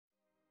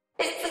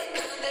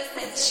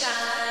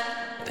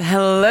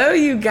Hello,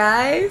 you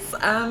guys.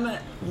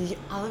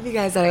 All of you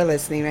guys that are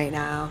listening right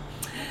now,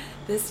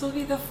 this will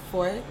be the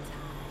fourth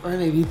or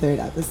maybe third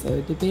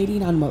episode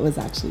debating on what was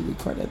actually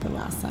recorded the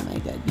last time I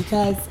did,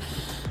 because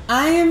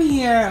I am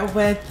here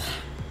with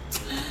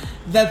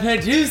the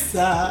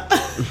producer,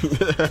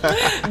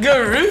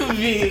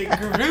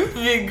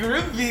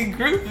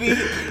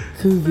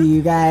 Kuvie,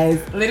 you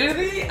guys.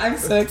 Literally, I'm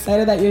so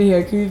excited that you're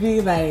here,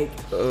 Kuvie,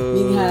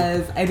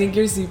 because I think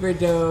you're super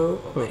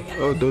dope.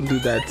 Oh, don't do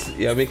that.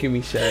 You're making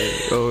me shy.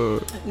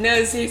 Oh.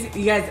 No, seriously,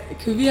 you guys,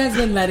 Kuvie has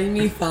been letting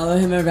me follow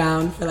him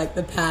around for like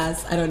the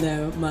past, I don't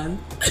know,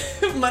 month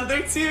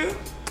or two,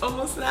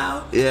 almost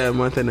now. Yeah, a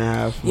month and a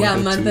half.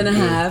 Month and a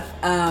half.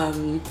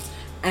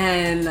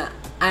 And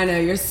I know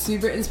you're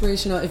super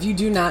inspirational. If you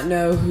do not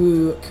know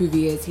who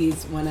Kuvie is,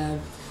 he's one of,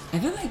 I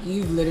feel like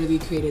you've literally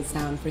created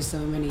sound for so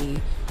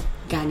many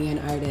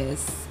Ghanaian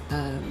artists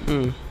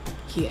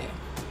here.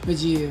 Would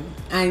you?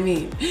 I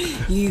mean,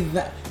 you've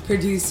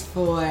produced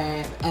for,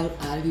 a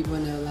lot of people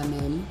know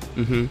Lemon,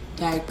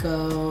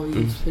 Darko,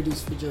 you've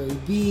produced for Joey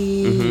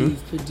B,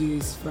 you've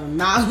produced for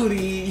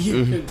Maori,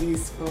 you've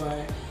produced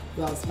for,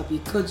 who else? Papi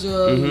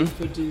Kojo, you've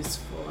produced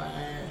for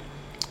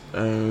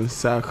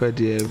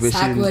Sarkodie,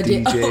 Vision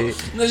DJ. Oh,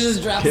 let's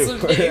just drop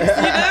some names.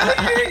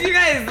 You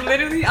guys,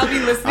 literally, I'll be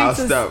listening I'll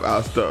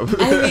stop.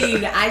 I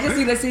mean, I just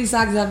be listening to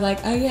songs and I'm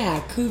like, oh yeah,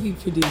 Kuvie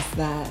produced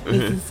that.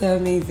 This is so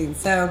amazing.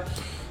 So,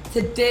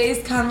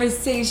 today's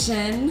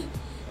conversation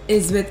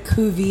is with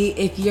Kuvie.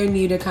 If you're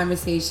new to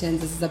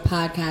Conversations, this is a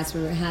podcast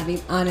where we're having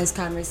honest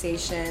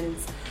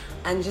conversations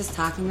and just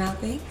talking about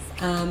things.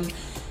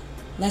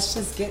 Let's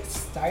just get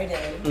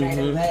started right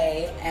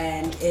away.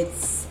 And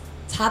it's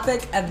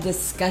topic of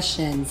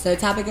discussion. So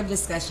topic of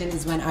discussion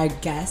is when our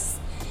guest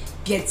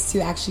gets to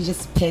actually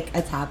just pick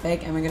a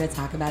topic and we're going to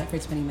talk about it for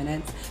 20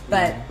 minutes.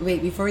 But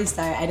wait, before we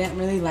start, I didn't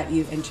really let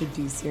you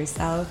introduce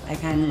yourself. I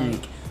kind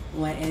of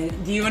went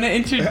in. Do you want to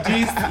introduce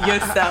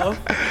yourself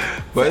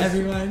to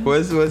everyone?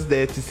 What's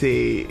there to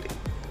say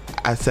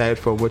aside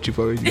from what you've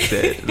already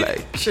said?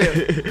 Like,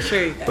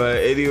 True. But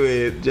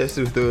anyway, just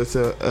to throw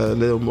a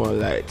little more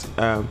light.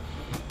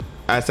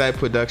 Aside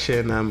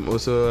production, I'm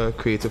also a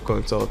creative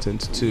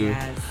consultant too.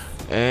 Yes.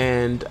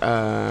 And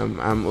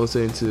I'm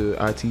also into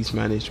artist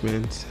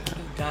management. Oh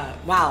God.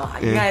 Wow.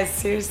 You guys,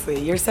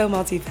 seriously, you're so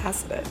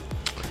multifaceted.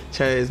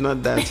 Charlie, it's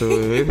not that. So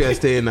if you're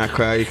staying in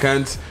Accra, you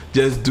can't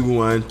just do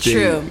one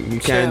thing. You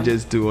can't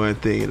just do one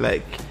thing.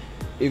 Like,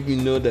 if you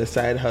know the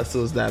side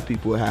hustles that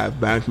people have,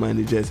 bank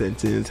managers and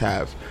things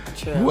have,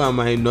 who am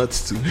I not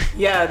to?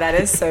 Yeah, that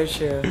is so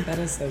true.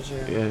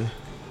 Yeah.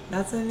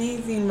 That's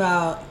amazing.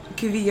 Well,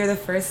 Kuvie, you're the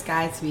first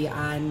guy to be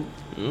on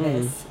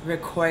this,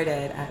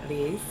 recorded at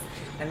least.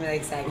 I'm really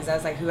excited because I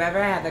was like, whoever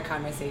I had the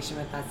conversation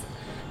with, that's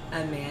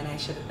a man, I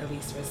should at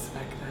least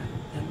respect them.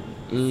 And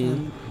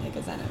some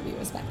niggas I don't be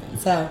respecting.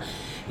 So,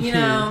 you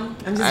know,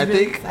 I'm just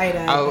really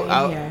excited.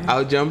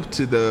 I'll jump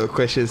to the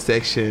question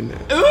section.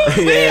 Ooh,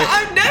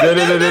 yeah. No, you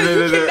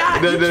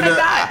cannot.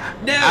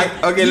 No,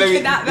 okay, you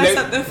cannot mess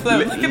up the flow.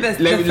 Look at this.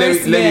 Let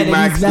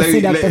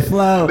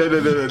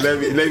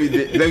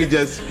me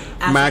just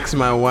max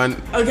my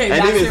one. Okay,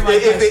 and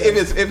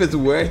if it's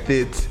worth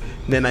it,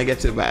 then I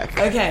get it back.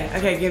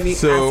 Okay, give me.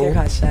 So ask your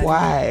question.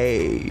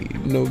 Why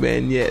no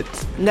man yet?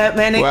 No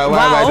man. Why am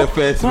I the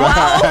first man?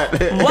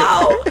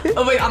 Wow.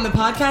 Oh wait, on the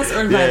podcast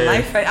or in my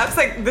life? Right? I was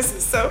like, this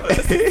is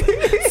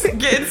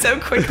getting so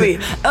quickly.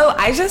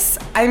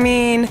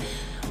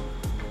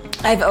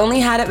 I've only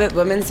had it with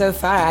women so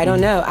far. I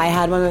don't know. I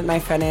had one with my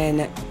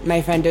friend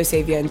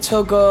Dosavia in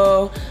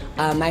Togo.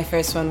 My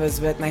first one was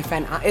with my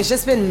friend. It's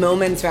just been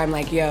moments where I'm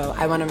like, yo,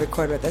 I want to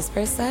record with this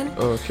person.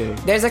 Okay.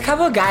 There's a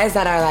couple guys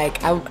that are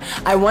like,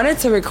 I wanted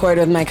to record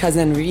with my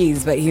cousin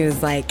Reese, but he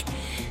was like,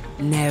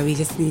 no, we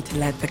just need to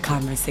let the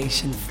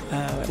conversation flow.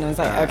 And I was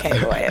like, okay,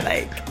 boy,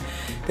 like,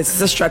 this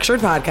is a structured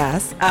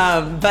podcast.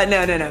 But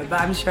no.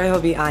 But I'm sure he'll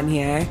be on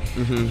here.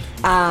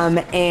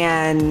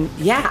 And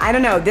yeah, I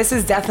don't know. This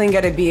is definitely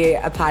going to be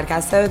a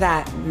podcast, though,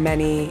 that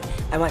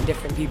I want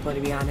different people to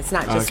be on. It's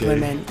not just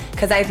women.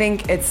 Because I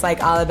think it's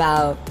like all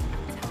about,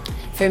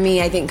 for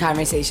me, I think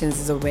Conversations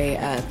is a way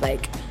of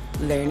like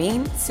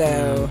learning.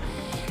 So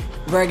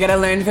we're going to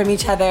learn from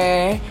each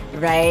other,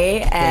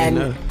 right?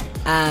 And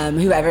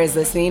whoever is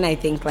listening, I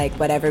think like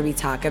whatever we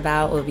talk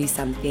about will be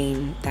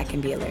something that can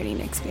be a learning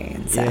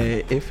experience. So.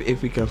 Yeah,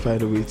 if we can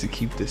find a way to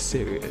keep this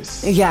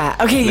serious. Yeah.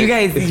 Okay, you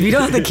guys, we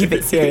don't have to keep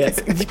it serious.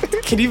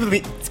 Can you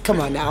believe? Come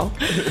on now.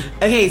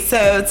 Okay,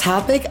 so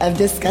topic of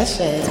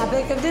discussion.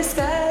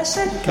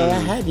 Go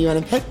ahead. You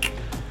want to pick?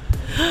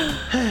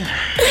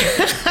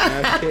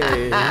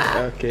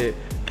 Okay.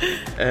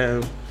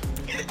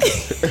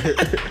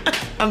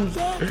 I'm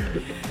done.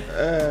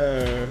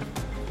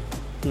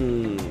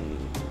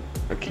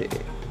 Okay.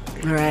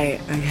 All right.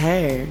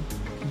 Okay.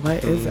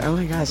 What is? Oh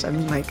my gosh!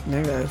 I'm like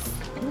nervous.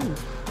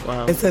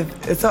 Wow. It's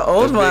an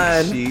old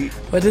one. Sheet.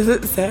 What does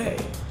it say?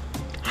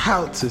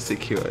 How to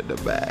secure the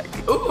bag.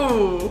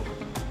 Ooh.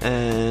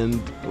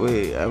 And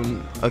wait.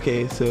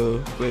 Okay.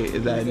 So wait.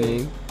 Is that a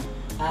name?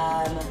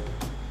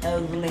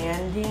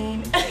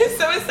 landing.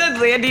 Someone said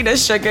landing a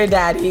sugar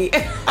daddy.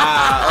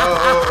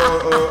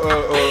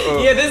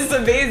 Yeah, this is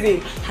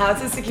amazing. How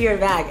to secure a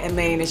bag and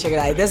landing a sugar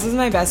daddy. This is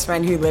my best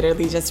friend who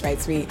literally just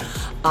writes me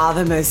all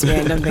the most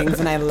random things,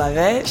 and I love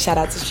it. Shout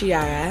out to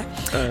Shiara.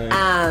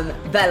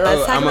 But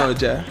let's talk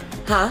about.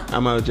 Huh?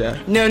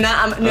 Amaare. No,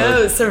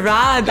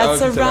 Sarad.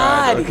 That's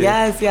Sarad. Okay.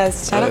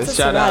 Yes. Shout out to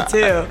Sarad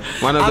too.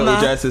 One of the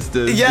Oja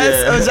sisters.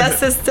 Yes, Oja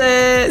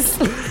sisters.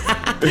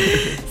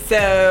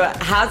 So,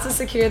 how to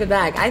secure the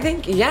bag? I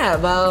think,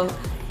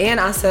 and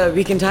also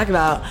we can talk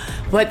about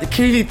what the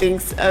Kuvie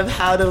thinks of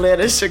how to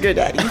land a sugar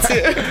daddy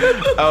too.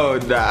 Oh,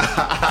 nah.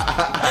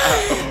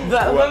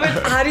 But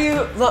how do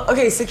you? Well,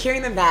 okay,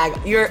 securing the bag.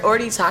 You're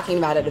already talking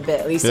about it a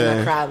bit, at least in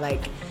the crowd.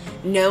 Like,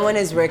 no one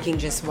is working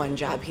just one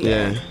job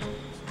here. Yeah.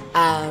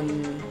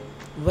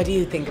 What do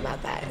you think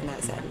about that in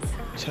that sense?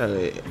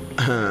 Charlie,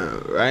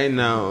 right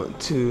now,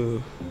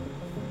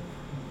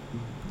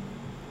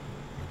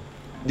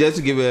 just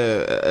to give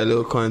a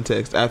little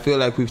context, I feel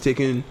like we've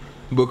taken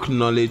book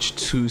knowledge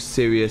too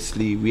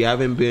seriously. We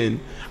haven't been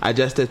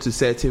adjusted to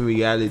certain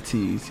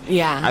realities.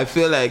 Yeah. I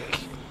feel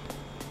like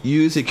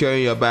you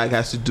securing your bag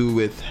has to do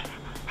with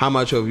how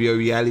much of your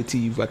reality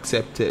you've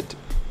accepted.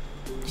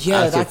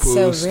 Yeah, that's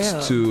so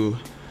real. To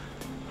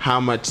how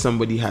much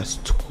somebody has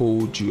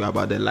told you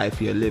about the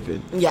life you're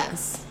living.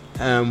 Yes.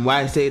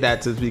 Why I say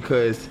that is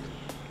because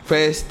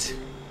first,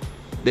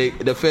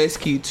 the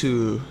first key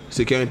to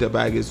securing the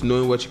bag is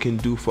knowing what you can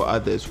do for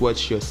others.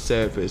 What's your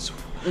service?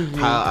 Mm-hmm.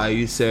 How are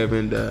you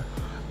serving the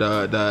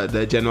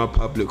general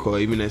public or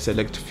even a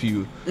select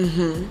few?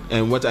 Mm-hmm.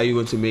 And what are you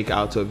going to make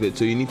out of it?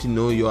 So you need to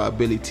know your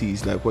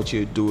abilities, like what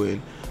you're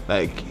doing.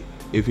 Like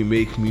if you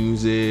make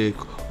music,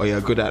 or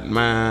you're good at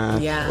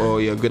math, or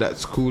you're good at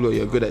school, or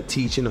you're good at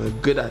teaching, or you're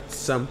good at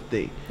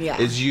something. Yeah.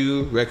 It's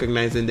you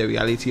recognizing the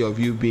reality of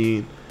you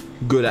being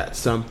good at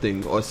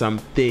something or some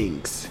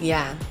things.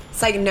 Yeah.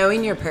 It's like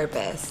knowing your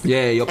purpose.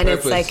 Yeah, your purpose. And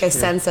it's like a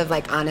sense of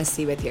like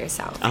honesty with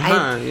yourself.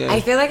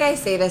 I feel like I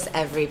say this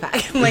every time.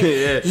 Like,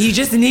 you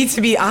just need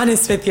to be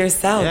honest with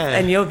yourself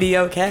and you'll be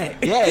okay.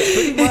 Yeah,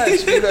 pretty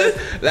much. Because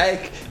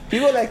like,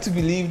 people like to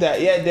believe that,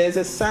 there's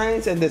a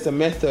science and there's a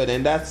method,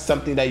 and that's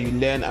something that you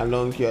learn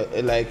along your,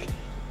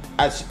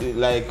 as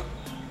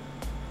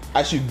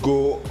you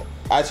go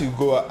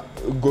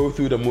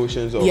through the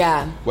motions of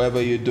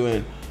whatever you're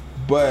doing.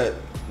 But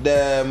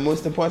the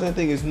most important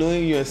thing is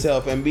knowing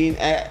yourself and being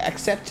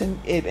accepting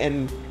it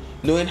and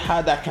knowing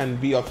how that can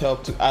be of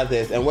help to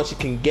others and what you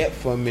can get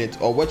from it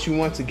or what you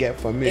want to get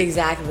from it.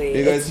 Exactly.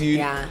 Because you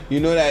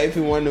know that if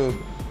you want to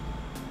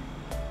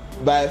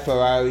buy a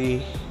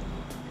Ferrari,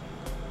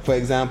 for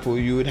example,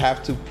 you would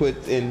have to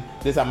put in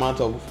this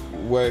amount of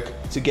work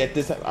to get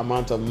this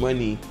amount of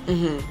money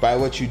by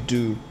what you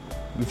do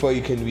before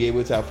you can be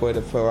able to afford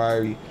a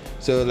Ferrari.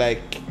 So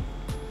like,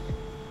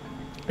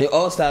 it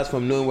all starts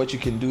from knowing what you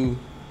can do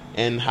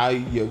and how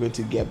you're going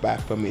to get back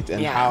from it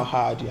and how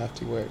hard you have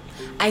to work.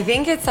 I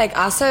think it's like,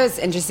 also it's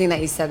interesting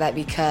that you said that,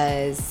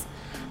 because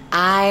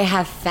I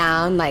have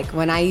found, like,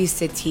 when I used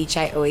to teach,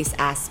 I always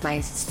ask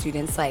my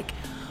students, like,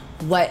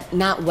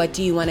 not what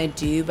do you want to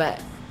do, but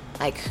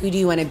like, who do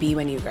you want to be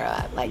when you grow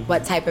up? Like,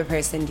 what type of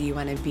person do you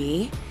want to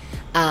be?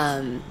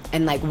 And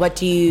like, what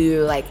do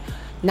you, like,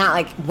 not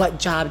like what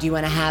job do you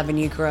want to have when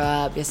you grow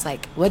up, just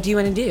like, what do you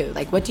want to do?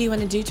 Like, what do you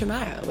want to do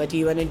tomorrow? What do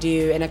you want to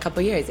do in a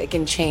couple years? It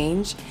can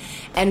change.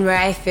 And where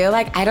I feel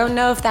like, I don't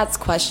know if that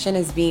question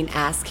is being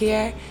asked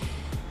here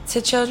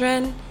to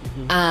children,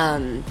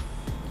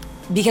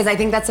 because I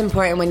think that's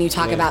important when you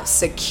talk about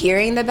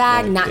securing the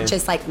bag, not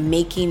just like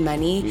making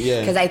money.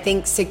 Because I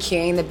think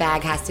securing the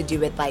bag has to do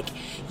with like,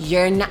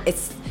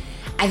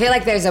 I feel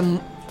like there's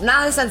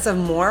not a sense of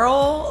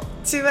moral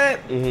to it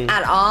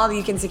at all.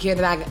 You can secure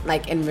the bag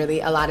like in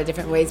really a lot of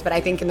different ways, but I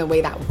think in the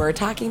way that we're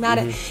talking about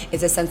it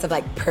is a sense of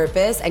like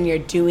purpose, and you're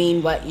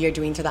doing what you're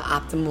doing to the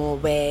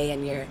optimal way,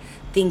 and you're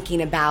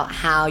thinking about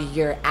how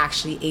you're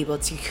actually able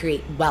to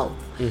create wealth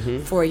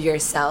for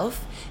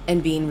yourself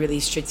and being really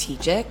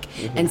strategic.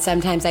 And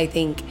sometimes I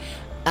think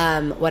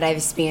what I've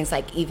experienced,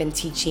 like even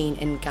teaching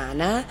in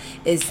Ghana,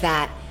 is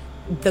that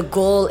the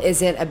goal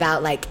isn't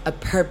about like a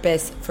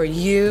purpose for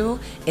you.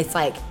 It's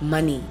like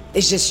money.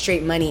 It's just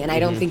straight money. And I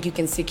don't think you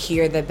can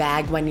secure the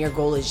bag when your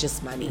goal is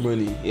just money.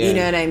 You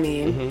know what I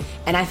mean?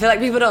 And I feel like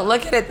people don't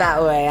look at it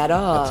that way at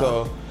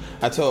all.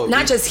 At all.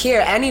 Not just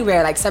here,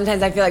 anywhere. Like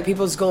sometimes I feel like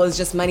people's goal is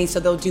just money, so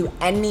they'll do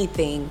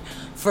anything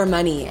for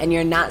money, and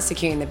you're not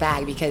securing the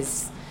bag,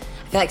 because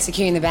I feel like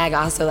securing the bag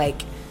also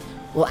like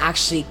will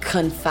actually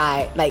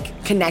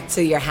connect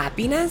to your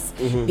happiness,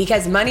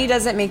 because money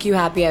doesn't make you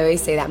happy. I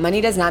always say that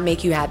money does not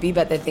make you happy,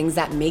 but the things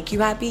that make you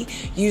happy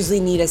usually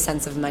need a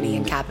sense of money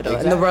and capital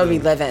in the world we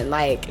live in.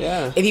 Like,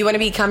 if you want to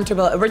be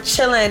comfortable, we're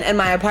chilling in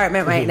my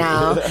apartment right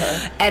now,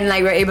 and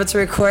like we're able to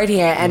record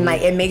here, and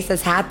like it makes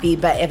us happy.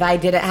 But if I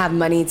didn't have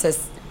money to,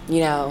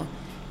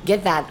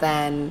 get that,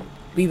 then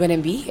we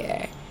wouldn't be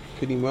here.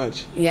 Pretty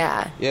much.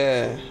 Yeah.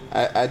 Yeah,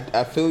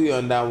 I feel you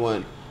on that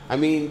one. I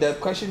mean, the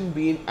question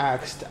being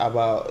asked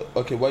about,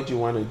 okay, what do you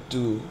want to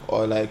do?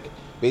 Or like,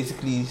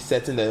 basically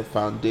setting the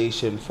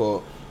foundation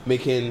for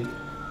making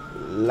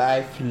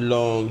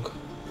lifelong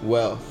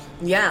wealth.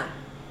 Yeah.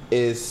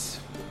 Is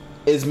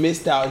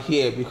missed out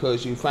here,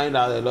 because you find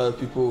out a lot of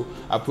people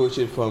approach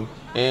it from,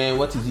 and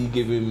what is he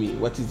giving me?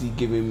 What is he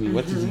giving me?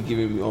 What is he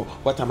giving me? Or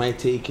what am I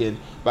taking?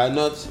 But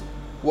not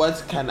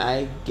what can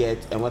I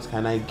get and what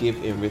can I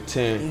give in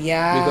return?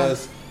 Yeah.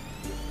 Because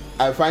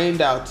I find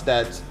out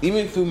that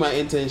even through my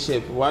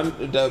internship,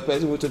 the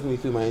person who took me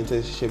through my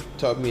internship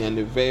taught me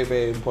a very,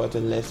 very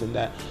important lesson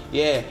that,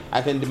 yeah,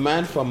 I can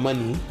demand for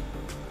money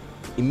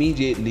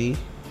immediately,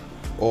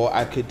 or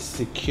I could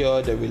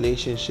secure the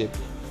relationship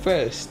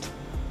first.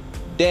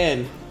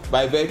 Then,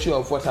 by virtue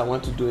of what I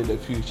want to do in the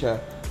future,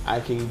 I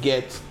can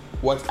get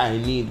what I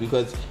need,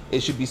 because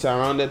it should be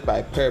surrounded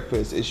by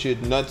purpose. It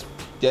should not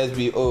just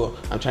be, oh,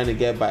 I'm trying to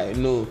get by.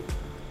 No,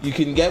 you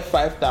can get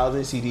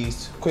 5,000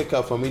 CDs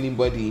quicker from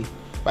anybody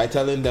by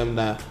telling them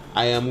that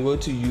I am going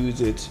to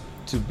use it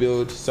to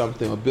build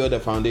something, or build a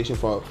foundation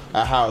for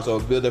a house,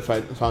 or build a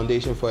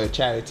foundation for a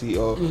charity,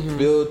 or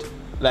build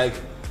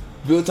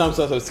some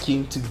sort of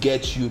scheme to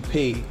get you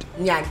paid.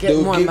 Yeah, get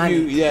more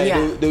money.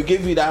 They'll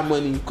give you that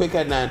money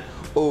quicker than,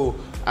 oh,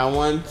 I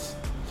want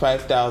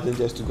 5,000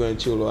 just to go and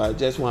chill, or I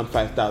just want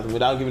 5,000,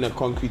 without giving a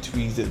concrete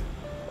reason.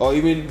 Or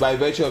even by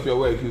virtue of your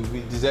work,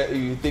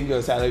 you think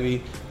your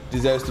salary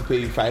deserves to pay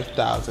you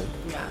 5,000.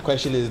 Yeah.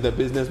 Question is the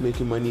business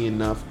making money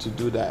enough to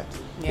do that?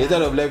 Yeah.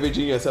 Instead of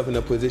leveraging yourself in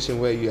a position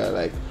where you are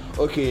like,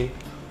 okay,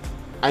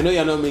 I know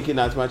you're not making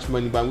as much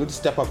money, but I'm going to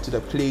step up to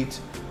the plate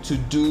to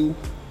do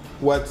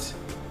what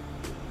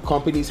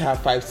companies have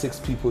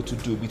 5-6 people to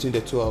do between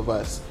the two of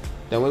us.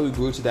 Then when we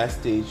grow to that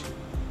stage,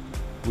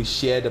 we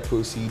share the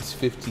proceeds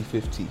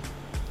 50-50.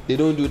 They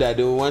don't do that.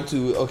 They want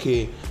to,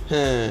 okay,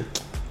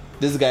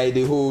 this guy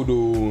they hold,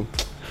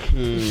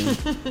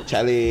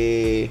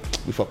 Charlie,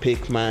 before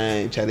pick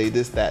mine, Charlie,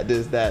 this, that.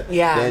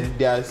 Yeah. Then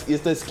there's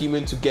instant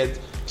scheming to get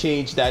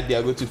change that they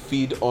are going to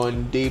feed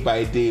on day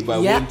by day,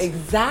 but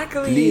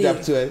exactly lead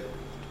up to it.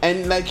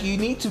 And like, you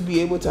need to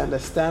be able to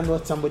understand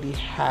what somebody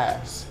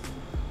has.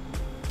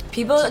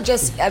 People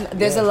just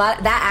there's a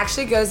lot that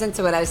actually goes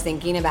into what I was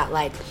thinking about.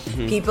 Like,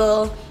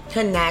 people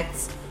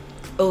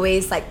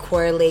always like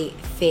correlate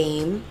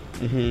fame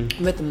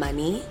with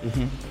money,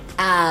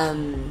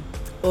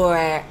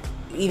 or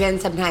even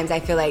sometimes I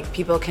feel like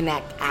people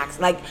connect acts.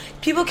 Like,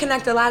 people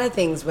connect a lot of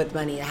things with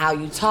money. How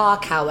you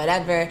talk, how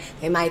whatever.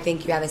 They might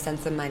think you have a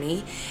sense of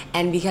money.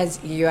 And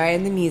because you are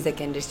in the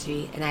music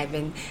industry, and I've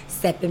been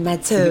stepping my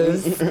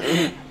toes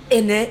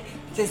in it,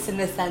 just in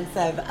the sense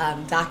of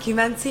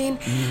documenting.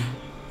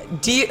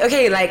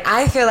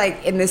 I feel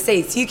like in the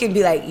States, you can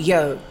be like,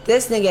 yo,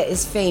 this nigga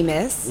is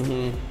famous.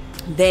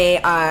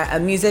 They are a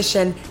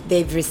musician.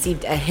 They've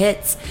received a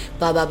hit.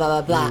 Blah, blah,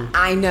 blah, blah, blah.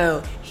 I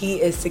know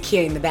he is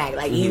securing the bag.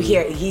 Like, you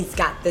hear, he's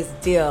got this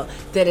deal.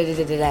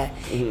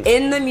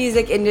 In the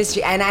music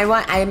industry, and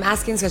I'm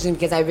asking this question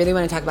because I really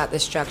want to talk about the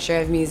structure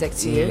of music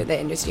too, the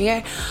industry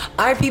here.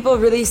 Are people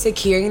really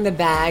securing the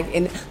bag?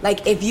 And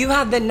like, if you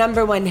have the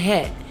number one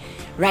hit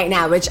right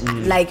now, which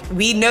like,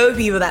 we know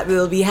people that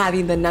will be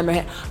having the number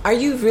hit, are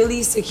you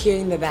really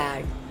securing the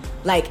bag?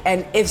 Like,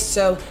 and if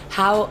so,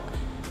 how?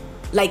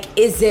 Like,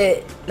 is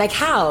it, like,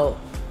 how?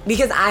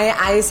 Because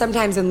I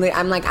sometimes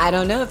I'm like, I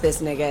don't know if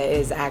this nigga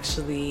is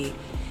actually,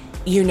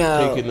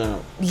 taken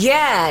out.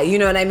 Yeah, you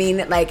know what I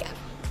mean? Like,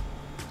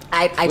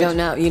 I don't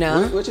know,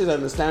 Which is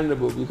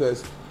understandable,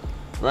 because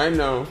right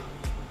now,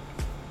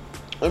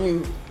 let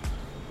me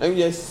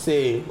just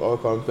say or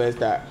confess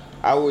that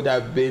I would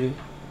have been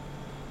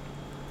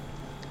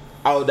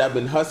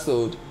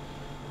hustled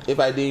if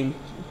I didn't,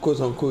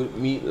 quote unquote,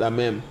 meet La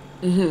Meme.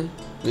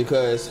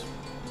 Because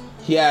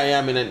here I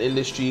am in an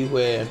industry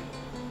where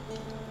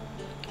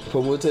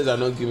promoters are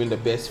not giving the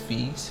best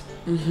fees.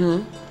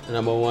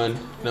 Number one.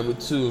 Number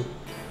two,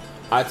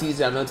 artists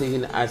are not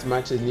taking as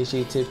much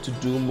initiative to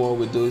do more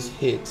with those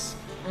hits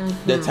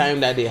the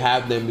time that they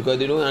have them, because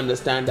they don't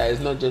understand that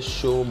it's not just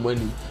show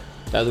money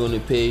that's going to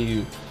pay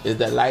you. It's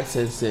the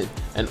licensing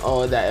and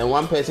all that. And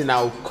one person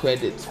I'll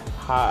credit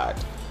hard,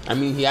 I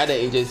mean, he had an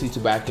agency to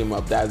back him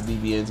up, that's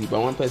BBNZ,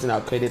 but one person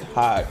I'll credit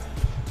hard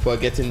for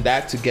getting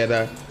that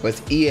together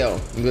was EL,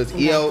 because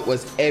EL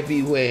was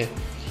everywhere.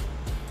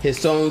 His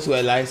songs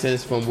were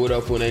licensed from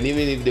Vodafone, and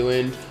even if they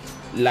weren't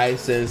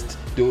licensed,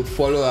 they would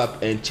follow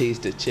up and chase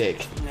the check.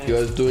 Nice. He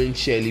was doing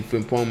Shirley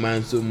Frimpong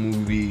Manso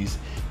movies.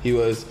 He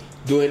was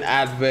doing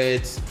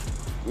adverts,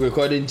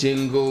 recording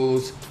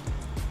jingles,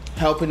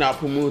 helping out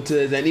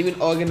promoters, and even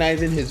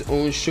organizing his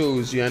own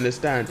shows, you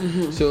understand?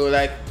 So,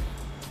 like,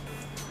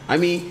 I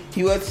mean,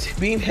 he was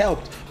being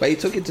helped, but he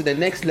took it to the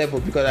next level,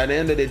 because at the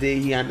end of the day,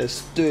 he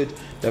understood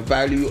the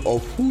value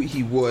of who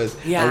he was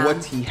and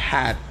what he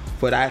had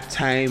for that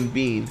time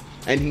being.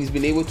 And he's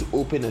been able to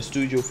open a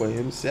studio for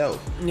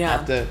himself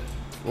after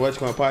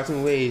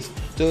parting ways.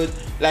 So,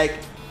 like,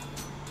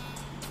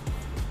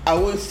 I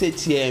won't sit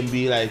here and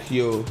be like,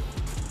 yo,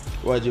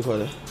 what do you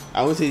call it?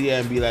 I won't sit here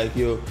and be like,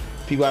 yo,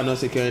 people are not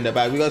securing the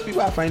bag, because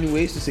people are finding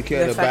ways to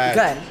secure the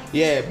bag.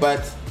 Yeah,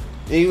 but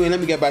anyway, let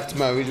me get back to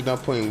my original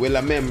point with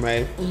La Meme,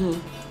 right?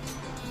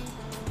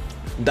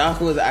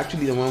 Darko was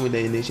actually the one with the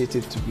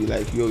initiative to be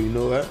like, yo, you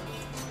know what?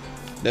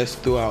 Let's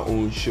throw our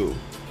own show.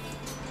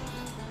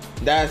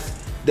 I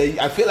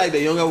feel like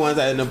the younger ones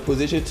are in a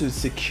position to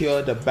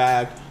secure the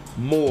bag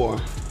more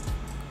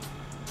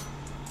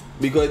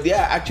because they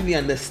are actually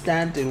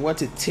understanding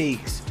what it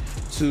takes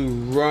to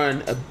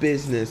run a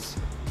business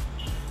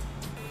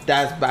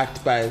that's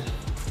backed by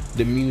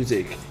the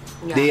music.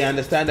 Yeah. They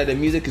understand that the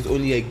music is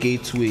only a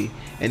gateway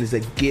and it's a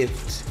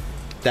gift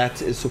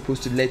that is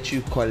supposed to let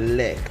you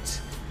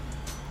collect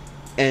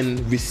and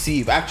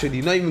receive.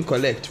 Actually, not even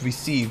collect,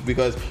 receive.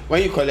 Because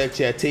when you collect,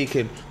 you're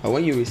taking, but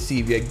when you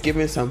receive, you're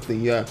giving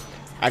something. You're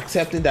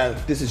accepting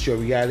that this is your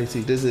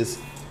reality. This is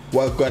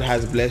what God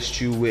has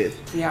blessed you with.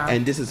 Yeah.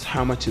 And this is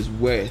how much it's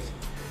worth.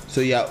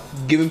 So you're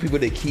giving people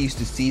the keys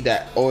to see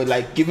that, or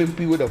like giving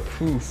people the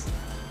proof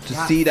to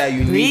see that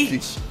you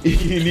need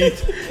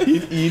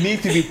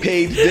to be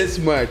paid this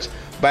much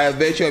by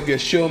virtue of your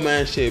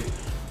showmanship,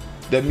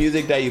 the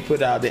music that you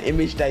put out, the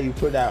image that you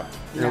put out,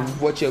 and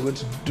what you're going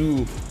to do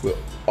with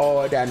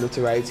all that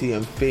notoriety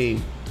and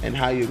fame, and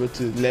how you're going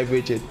to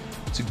leverage it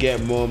to get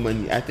more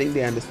money. I think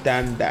they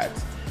understand that,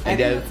 and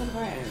they're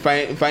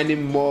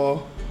finding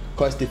more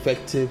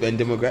cost-effective and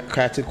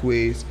democratic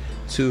ways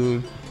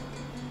to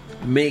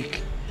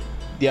make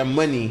their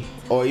money,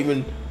 or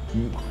even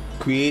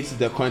create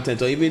the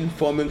content, or even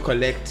forming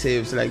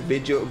collectives like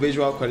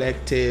visual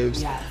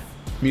collectives,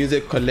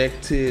 music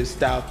collectives,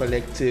 style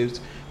collectives,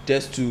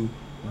 just to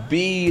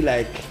be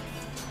like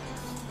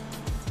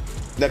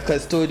the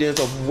custodians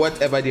of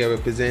whatever they are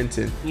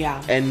representing,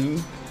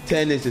 and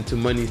turn it into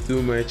money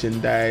through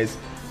merchandise,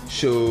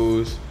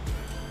 shows,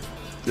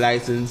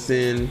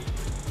 licensing,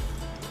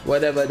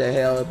 whatever the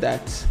hell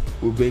that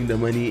will bring the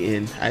money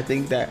in. I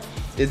think that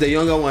it's the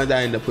younger ones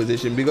that are in the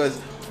position,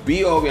 because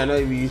we are not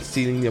even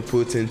seeing the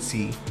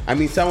potency. I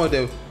mean, some of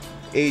the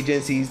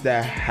agencies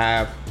that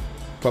have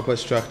proper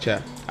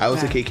structure are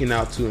also kicking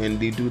out too, and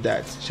they do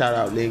that. Shout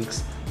out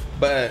Links.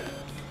 But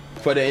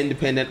for the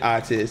independent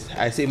artists,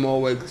 I say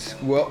more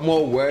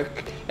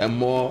work and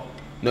more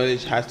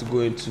knowledge has to go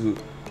into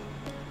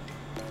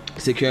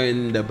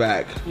securing the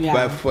bag.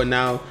 But for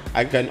now,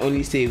 I can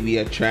only say we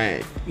are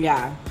trying.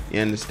 You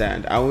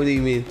understand? I wouldn't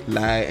even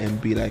lie and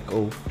be like,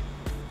 oh,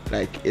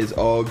 like it's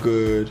all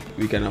good,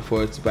 we can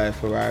afford to buy a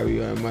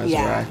Ferrari or a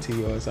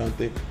Maserati or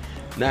something.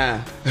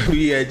 Nah,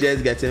 we are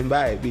just getting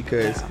by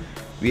because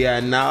we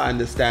are now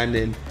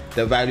understanding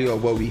the value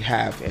of what we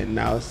have, and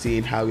now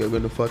seeing how we're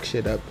going to fuck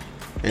shit up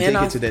and take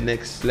it to the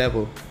next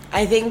level.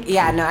 I think,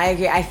 I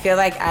agree. I feel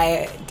like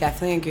I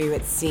definitely agree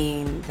with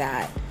seeing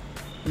that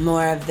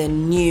more of the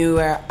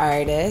newer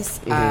artists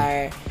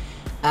are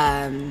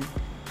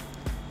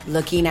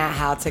looking at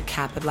how to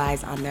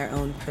capitalize on their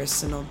own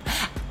personal...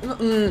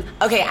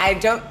 Okay, I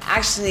don't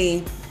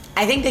actually...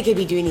 I think they could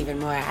be doing even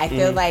more. I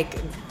feel like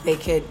they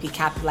could be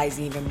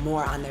capitalizing even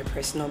more on their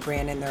personal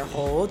brand and their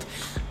hold,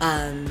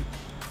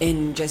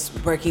 in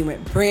just working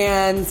with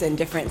brands and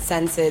different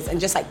senses, and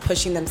just like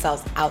pushing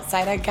themselves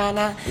outside of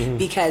Ghana.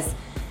 Because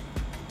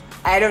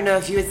I don't know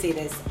if you would say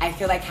this, I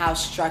feel like how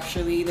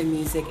structurally the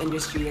music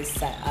industry is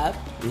set up,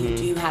 you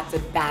do have to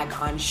bag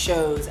on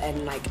shows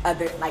and like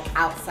other like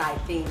outside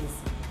things.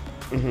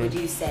 Would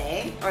you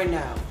say, or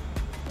no?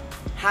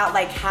 How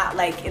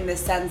in the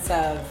sense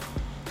of,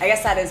 I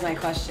guess that is my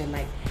question.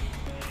 Like,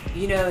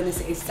 you know,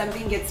 if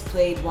something gets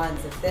played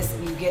once, if this,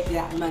 you get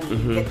that money,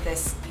 you get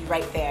this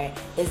right there.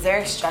 Is there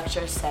a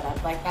structure set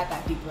up like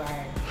that people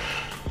are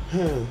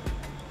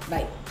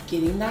like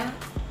getting that?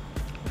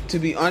 To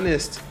be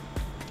honest,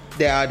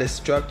 there are the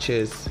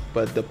structures,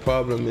 but the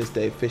problem is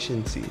the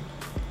efficiency.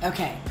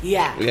 Okay,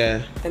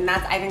 then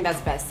I think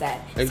that's best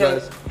said.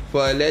 Because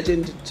for a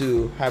legend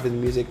to have his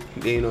music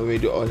playing on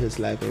radio all his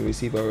life and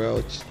receive a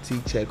royalty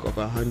check of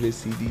 100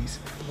 CDs.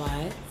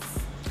 What?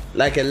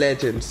 Like a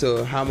legend.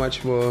 So how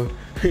much more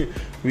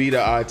we the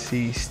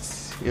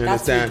artists? You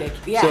understand? That's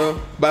ridiculous.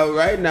 So, but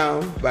right now,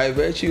 by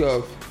virtue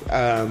of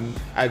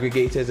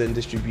aggregators and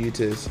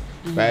distributors,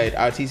 right,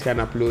 artists can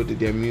upload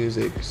their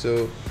music.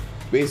 So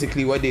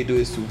basically what they do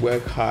is to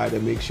work hard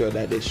and make sure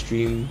that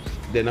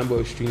the number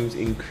of streams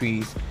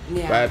increase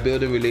by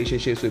building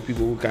relationships with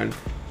people who can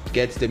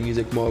get the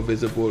music more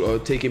visible, or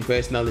taking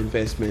personal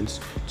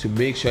investments to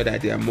make sure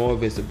that they are more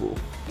visible.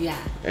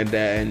 And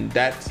then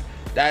that's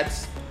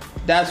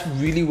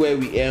really where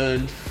we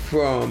earn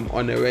from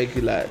on a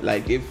regular.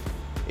 Like, if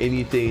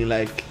anything,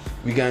 like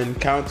we can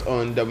count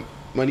on the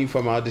money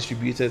from our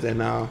distributors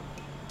and our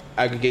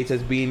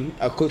aggregators being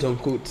a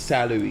quote-unquote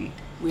salary.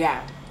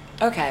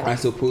 Okay.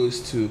 As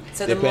opposed to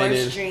the more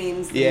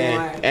streams, the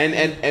more.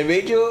 And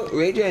radio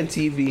and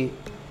TV,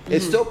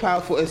 it's still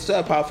powerful. It's still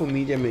a powerful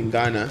medium in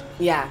Ghana.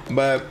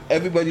 But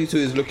everybody too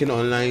is looking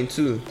online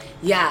too.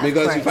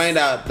 Because you find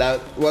out that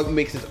what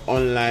makes it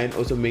online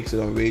also makes it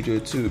on radio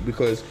too,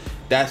 because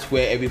that's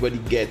where everybody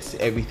gets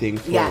everything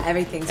from.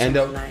 Everything's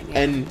online.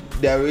 And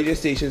there are radio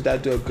stations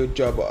that do a good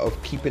job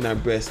of keeping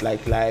abreast,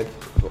 like Live,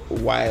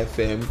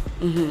 YFM,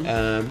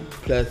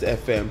 Plus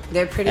FM.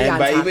 They're pretty on top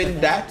but of even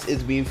it. that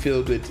is being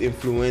filled with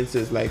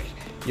influencers, like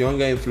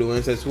younger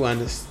influencers who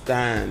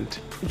understand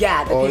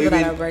Yeah, the people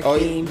that are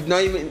working. Or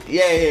not even,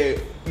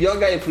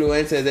 younger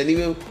influencers, and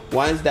even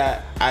ones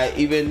that are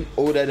even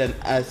older than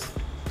us,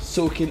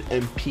 soaking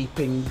and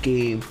peeping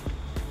game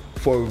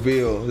for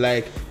real.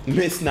 Like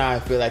Miss Now, I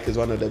feel like is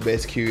one of the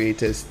best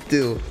curators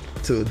still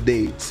to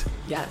date.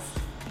 Yes.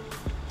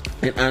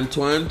 And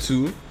Antoine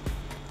too.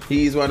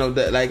 He's one of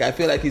the, like, I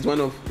feel like he's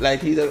one of,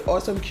 like, he's an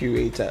awesome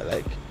curator.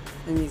 Like,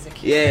 and he's a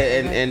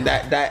curator. Yeah, and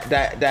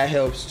that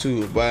helps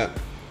too. But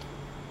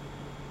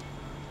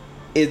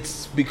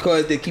it's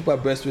because they keep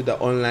abreast with the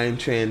online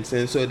trends,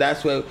 and so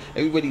that's where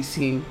everybody's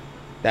seeing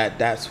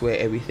that's where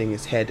everything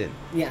is heading.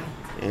 Yeah.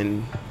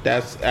 And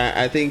that's,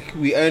 I think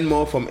we earn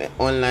more from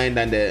online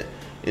than the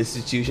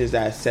institutions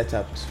that are set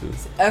up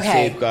to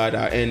safeguard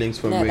our earnings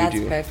from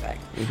radio. That's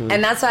perfect. Mm-hmm.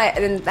 And that's why,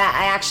 and that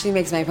actually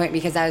makes my point,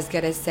 because I was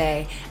going to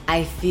say,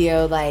 I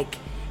feel like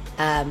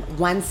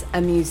once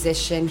a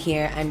musician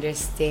here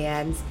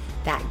understands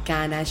that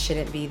Ghana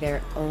shouldn't be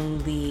their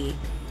only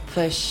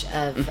push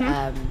of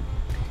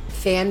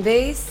fan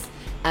base,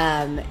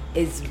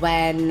 is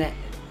when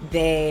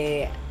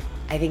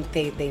I think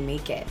they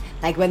make it.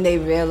 Like when they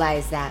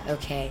realize that,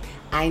 okay,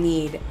 I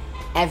need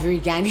every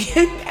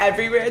Ghanaian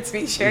everywhere to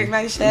be sharing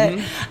my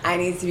shit. I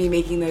need to be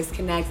making those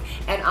connects.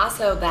 And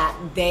also that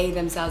they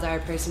themselves are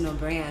a personal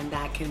brand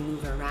that can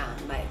move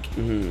around. Like,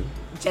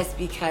 just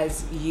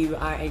because you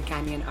are a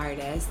Ghanaian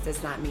artist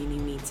does not mean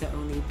you need to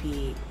only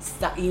be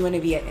you want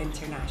to be an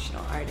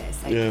international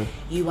artist. Like,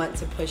 you want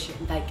to push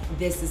it. Like,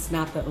 this is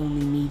not the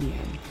only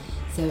medium.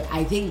 So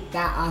I think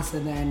that also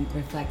then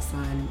reflects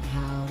on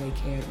how they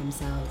carry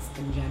themselves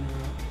in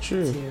general.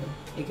 True. Too.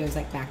 It goes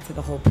like back to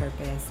the whole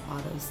purpose, all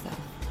those stuff.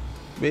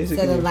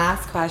 Basically. So the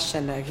last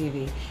question though,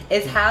 Kuvie,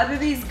 is how do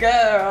these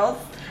girls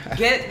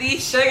get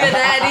these sugar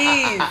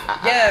daddies?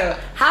 Yo,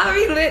 how are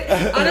we lit?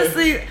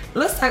 Honestly,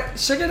 let's talk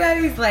sugar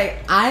daddies.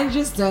 Like, I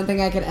just don't think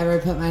I could ever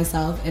put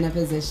myself in a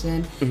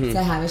position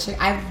to have a sugar.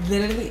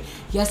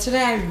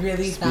 Yesterday I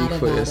really thought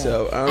about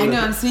yourself. it. I know,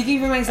 I'm speaking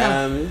for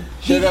myself.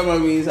 Sugar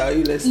mummies, are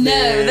you listening?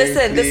 No,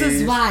 listen, please?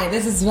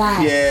 This is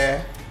why.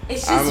 Yeah.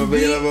 It's just I'm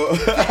available.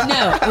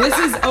 No, this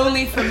is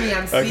only for me.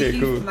 I'm speaking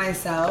for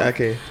myself.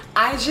 Okay.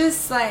 I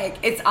just, like,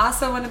 it's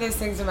also one of those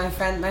things where my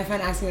friend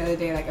asked me the other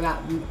day, like, about,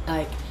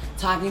 like,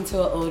 talking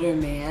to an older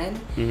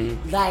man.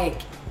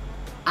 Like,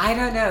 I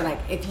don't know, like,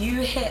 if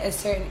you hit a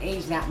certain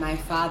age that my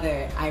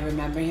father, I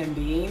remember him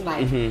being,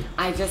 like,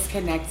 I just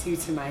connect you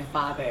to my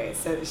father.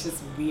 So it's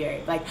just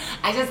weird. Like,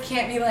 I just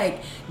can't be,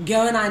 like,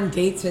 going on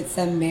dates with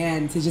some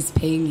man to just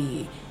pay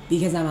me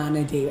because I'm on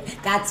a date.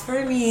 That's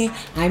for me.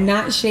 I'm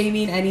not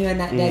shaming anyone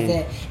that does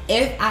it.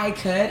 If I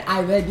could,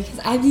 I would, because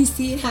I be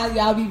seeing how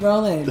y'all be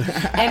rolling.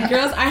 And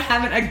girls are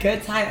having a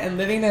good time and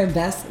living their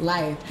best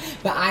life.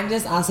 But I'm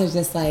just also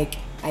just like,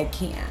 I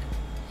can't.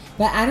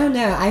 But I don't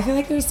know. I feel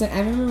like I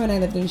remember when I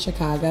lived in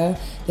Chicago,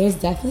 there's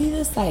definitely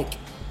this like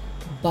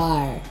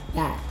bar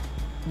that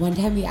one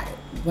time we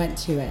went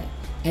to it.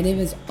 And it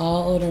was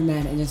all older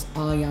men and just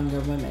all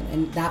younger women.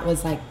 And that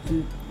was like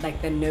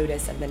the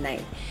notice of the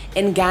night.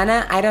 In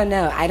Ghana, I don't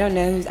know.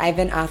 I've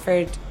been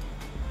offered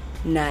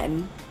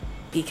none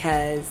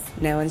because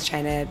no one's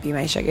trying to be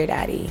my sugar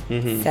daddy.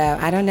 So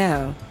I don't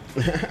know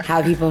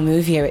how people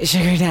move here with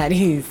sugar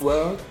daddies.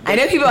 Well, I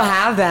know people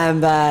have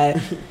them,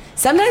 but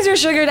sometimes your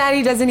sugar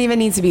daddy doesn't even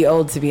need to be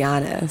old, to be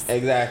honest.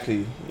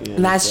 Exactly. Yeah,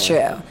 that's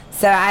true.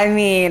 So, I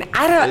mean,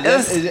 I don't...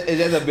 It's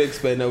just a big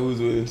spender who's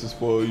willing to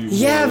spoil you.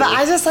 Yeah, but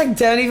I just, like,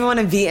 don't even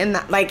want to be in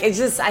that... Like, it's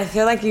just... I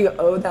feel like you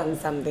owe them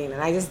something,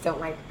 and I just don't,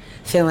 like,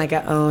 feel like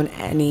I own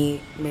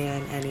any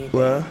man anything.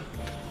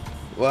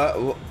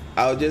 Well,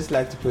 I would just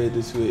like to put it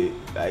this way.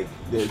 Like,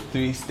 there are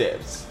 3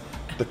 steps.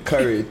 The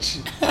courage.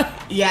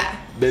 Yeah.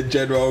 The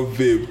general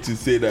vibe to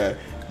say that,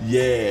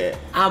 yeah,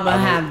 I'm gonna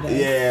have this.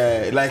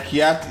 Yeah, like,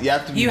 you have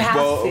to be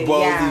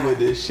ballsy with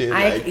this shit.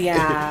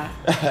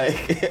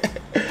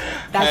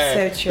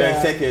 That's so true.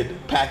 The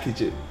second,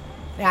 packaging.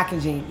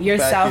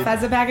 Yourself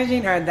as a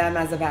packaging or them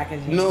as a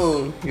packaging?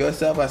 No,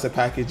 yourself as a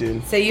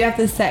packaging. So you have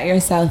to set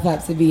yourself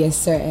up to be a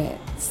certain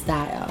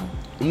style.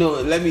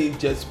 No, let me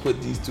just put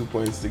these 2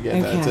 points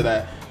together so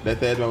that the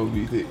third one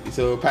will be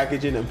so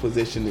packaging and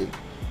positioning.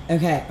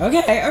 Okay.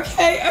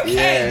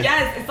 Yeah.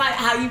 Yes, it's like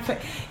how you put.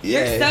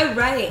 You're so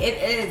right. It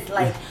is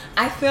like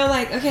I feel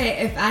like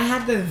if I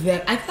had the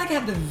vim, I feel like I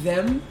have the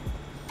vim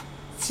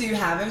to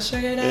have a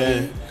sugar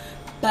daddy,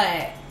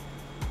 but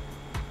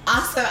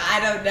also I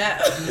don't know.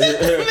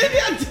 Maybe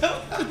I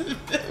don't have the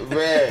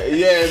vim.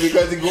 Yeah,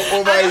 because it go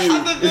over you. I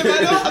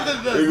don't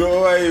have the vim. It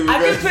go over you.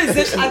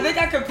 I think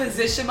I could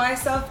position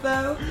myself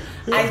though.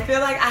 I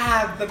feel like I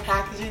have the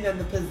packaging and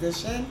the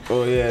position.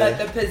 Oh yeah. But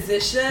the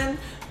position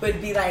would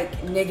be like,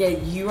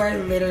 nigga, you are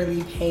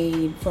literally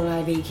paying for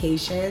my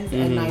vacations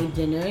and my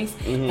dinners,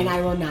 and I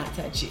will not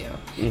touch you.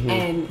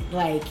 And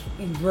like,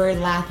 we're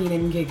laughing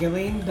and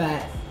giggling,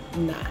 but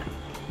nah.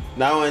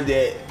 Now and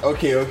then,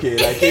 okay.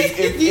 Like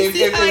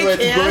if we were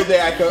to go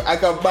there,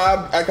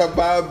 I can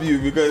bob you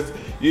because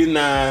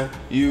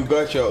you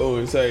got your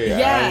own. Sorry,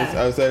 Yeah.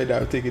 I'm sorry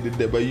that I'm taking it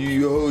there, but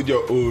you hold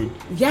your own.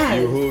 Yes.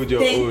 You hold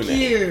your own. Thank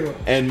you.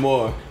 And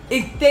more.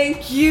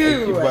 Thank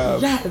you.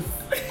 Yes.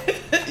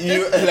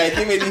 You like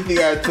if anything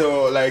at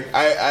all, like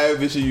I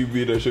envision you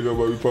being a sugar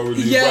mommy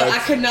probably. Yeah, I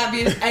could not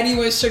be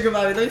anyone's sugar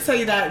mommy. Let me tell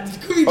you that.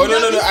 No.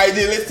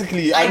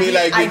 Idealistically, I mean,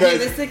 like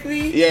because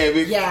idealistically,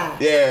 yeah.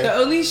 The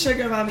only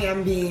sugar mommy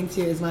I'm being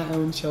to is my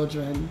own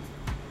children.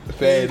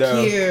 Fair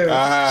Thank you.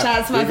 Shout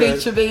out to my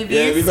future babies.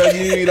 Yeah, because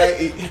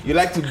you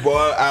like to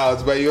ball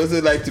out, but you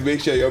also like to make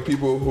sure your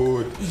people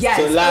hold. Yes.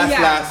 So last.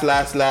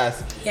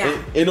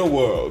 Yeah. In a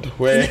world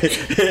where no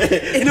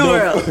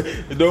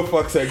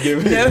fucks are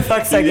given. No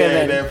fucks are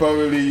given. Then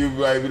probably you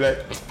might be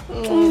like,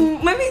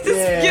 let me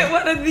just get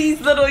one of these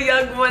little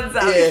young ones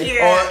out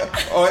here.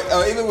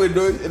 Or even with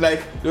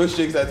no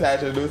strings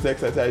attached or no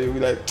sex attached, you'll be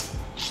like,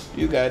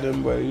 you got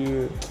them, but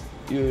you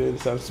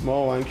some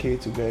small 1K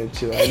to go and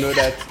chill. I know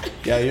that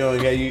young,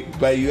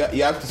 but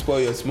you have to spoil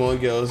your small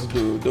girls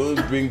though.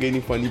 Don't bring any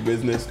funny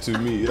business to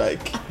me.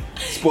 Like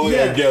spoil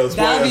your girls,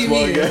 spoil your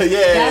small girls.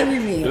 Yeah, that'd be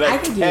me. Like, I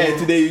could do that.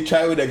 Today you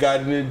try with a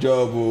gardening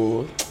job.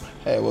 Oh,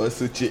 hey, what's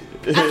so cheap?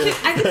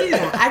 I could do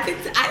that.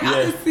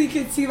 I honestly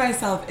could see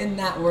myself in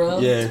that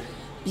world. Yeah.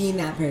 Being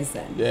that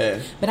person. Yeah.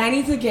 But I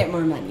need to get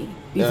more money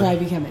before I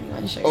become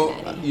anyone's sugar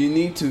daddy. You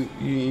need to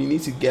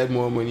get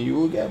more money. You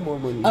will get more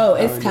money. Oh,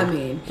 it's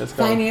coming. It's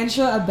coming.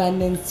 Financial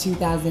Abundance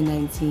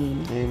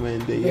 2019.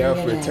 Amen. The year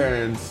of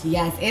returns.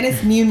 Yes, and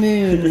it's new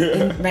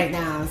moon right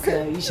now,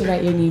 so you should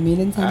write your new moon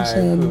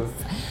intentions. Cool.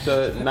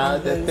 So now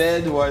the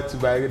third one to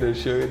buy the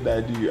sugar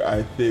daddy,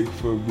 I think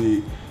for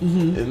me,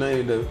 is not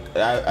even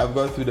I've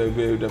gone through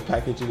the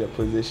packaging, the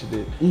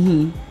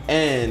positioning,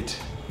 and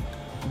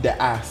the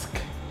ask.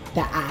 The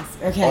ask,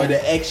 okay. Or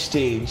the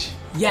exchange.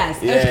 Yes,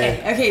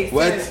 okay. So,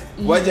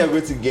 what you're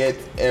going to get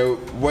and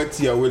what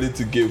you're willing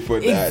to give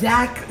for that.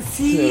 Exactly.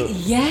 See,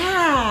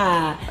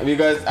 yeah.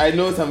 Because I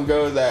know some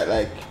girls that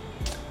like,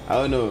 I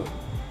don't know,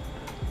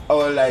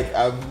 or like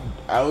I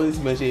always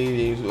mention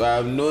names, but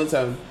I've known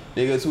some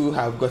niggas who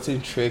have gotten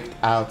tricked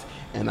out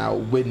and I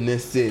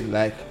witnessed it.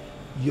 Like,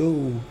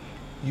 yo,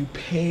 you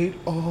paid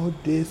all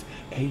this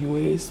and you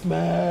ain't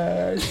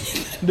smashed.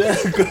 See,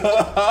 that's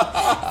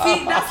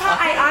how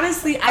I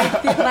feel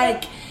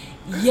like,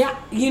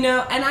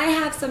 and I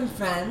have some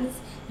friends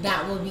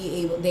that will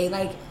be able, they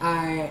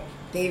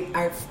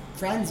are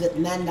friends with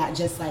men that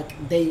just like,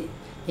 they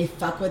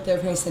fuck with their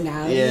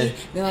personality. Yeah.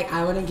 They're like,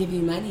 I want to give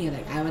you money,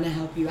 like, I want to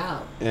help you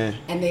out. Yeah.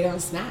 And they don't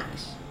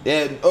smash.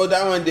 Yeah,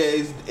 that one there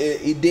is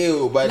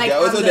ideal, but like, there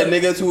are also the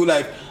niggas who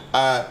like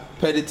are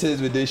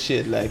predators with this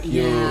shit, like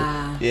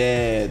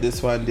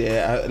this one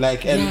there,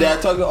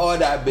 they're talking all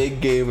that big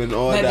game and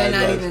all that, but they're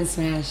not even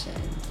smashing.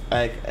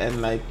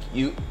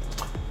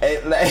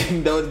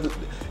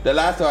 The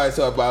last time I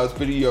saw it, but I was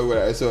pretty young when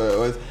I saw it,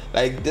 was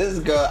like this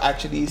girl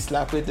actually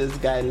slapping this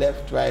guy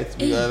left, right.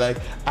 We were like,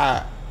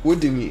 what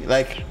do you mean?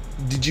 Like,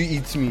 did you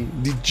eat me?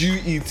 Did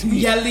you eat me?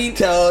 Yelling.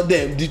 Tell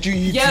them, did you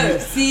eat me? Yo,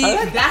 see,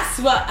 that's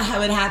what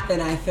would happen,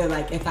 I feel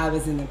like, if I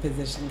was in a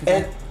position.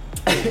 And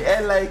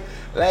like,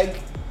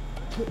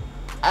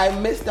 I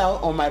missed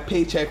out on my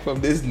paycheck from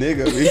this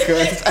nigga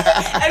because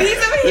and he's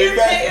over here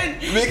paying.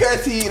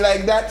 Because he,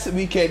 like, that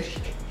weekend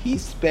he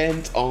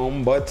spent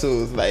on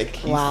bottles. Like,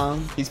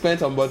 he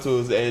spent on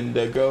bottles, and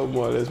the girl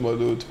more or less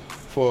modeled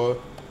for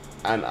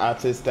an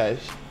artist that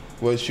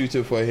was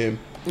shooting for him.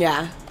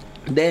 Yeah.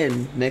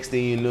 Then next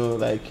thing you know,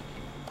 like,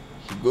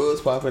 he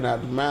goes popping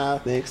out the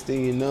mouth. Next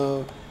thing you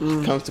know,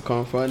 comes to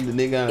confront the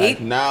nigga.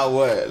 Like, now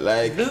what?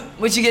 Like,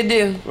 what you gonna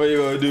do? What you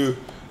gonna do?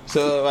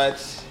 So,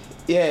 but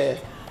yeah,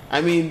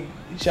 I mean,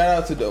 shout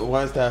out to the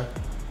ones that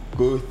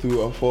go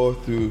through or fall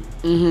through.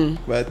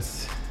 But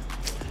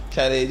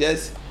Charlie,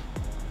 just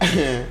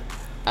I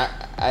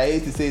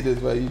hate to say this,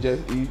 but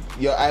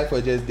your eye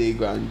for just day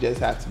ground. You just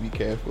have to be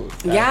careful.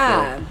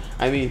 I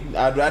mean,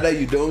 I'd rather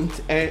you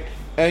don't earn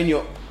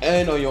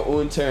on your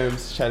own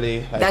terms,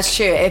 Charlie. Like, that's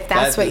true. If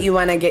that's what you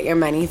want to get your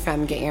money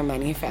from, get your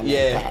money from.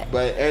 Yeah,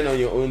 but earn on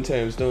your own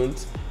terms.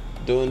 Don't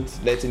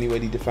let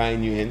anybody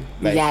define you in.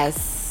 Like,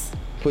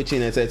 put you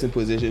in a certain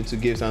position to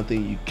give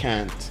something you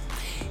can't.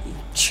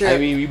 True. I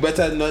mean, we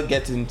better not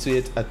get into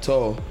it at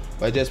all,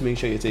 but just make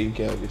sure you're taking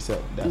care of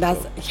yourself. You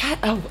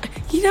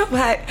know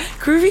what?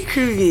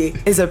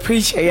 Kuvie is a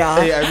preacher, y'all.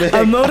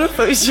 A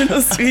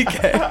motivational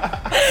speaker.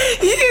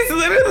 He's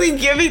literally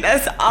giving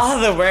us all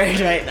the word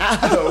right now.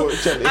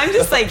 I'm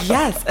just like,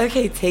 yes,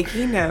 okay,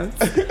 taking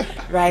notes,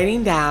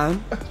 writing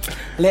down.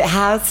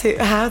 How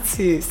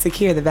to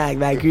secure the bag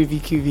by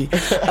Kuvie.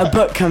 A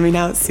book coming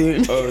out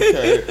soon.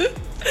 Okay.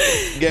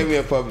 Get me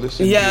a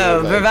publishing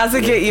deal. We're about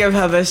to get you a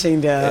publishing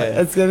deal.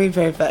 Yeah. It's gonna be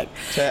perfect.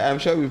 I'm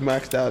sure we've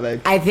maxed out.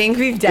 Like, I think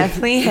we've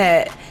definitely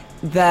hit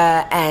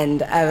the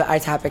end of our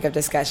topic of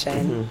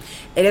discussion.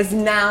 It is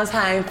now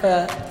time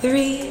for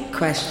 3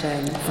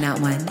 questions. Not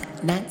 1,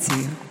 not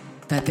 2,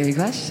 but 3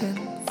 questions.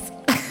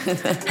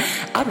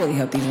 I really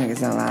hope these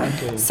niggas don't lie.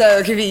 Okay.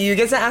 So, Kuvie, you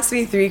get to ask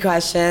me 3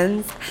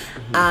 questions,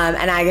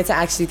 and I get to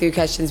ask you 3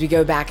 questions. We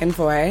go back and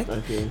forth.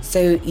 Okay.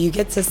 So, you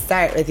get to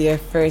start with your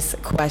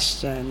first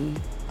question.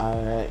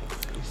 All right.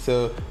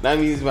 So, that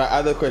means my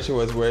other question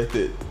was worth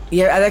it.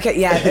 Your other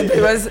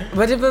it was.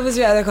 What was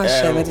your other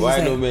question?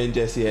 Why no men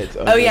just yet?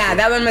 Oh yeah,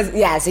 that one was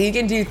So you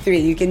can do 3.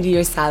 You can do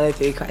your solid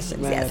 3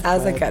 questions. Yes, that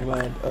was a good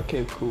one.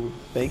 Okay, cool.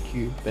 Thank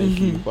you.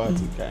 Far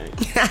too kind.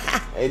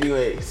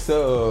 Anyway,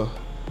 so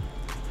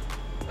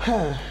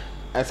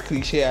as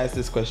cliche as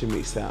this question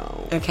may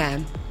sound,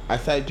 okay.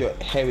 Aside your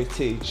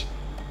heritage,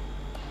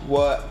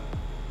 what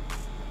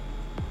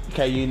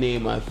can you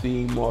name are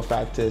 3 more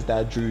factors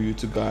that drew you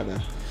to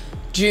Ghana?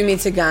 Drew me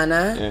to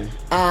Ghana.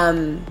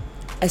 Yeah.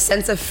 A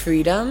sense of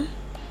freedom,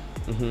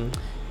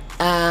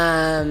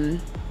 a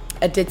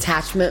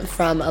detachment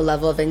from a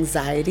level of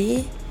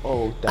anxiety.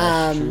 Oh,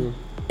 that's true.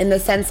 In the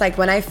sense, like,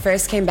 when I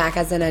first came back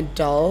as an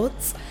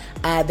adult,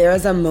 there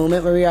was a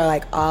moment where we were,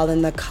 like, all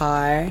in the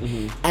car,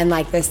 and,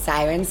 like, the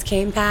sirens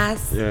came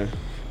past. Yeah.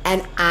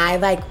 And I,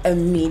 like,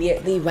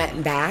 immediately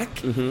went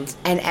back, and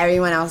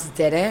everyone else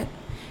didn't.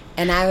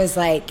 And I was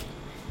like,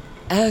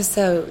 oh,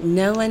 so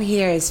no one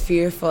here is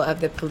fearful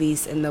of the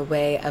police in the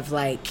way of,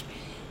 like,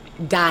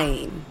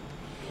 dying,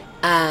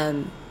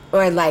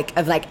 or like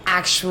of like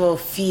actual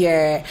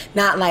fear,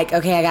 not like,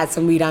 okay, I got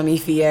some weed on me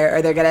fear,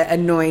 or they're gonna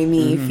annoy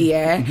me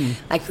fear.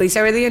 Like, police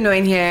are really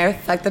annoying here.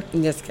 Fuck the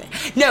police,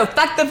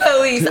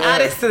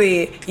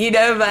 honestly, you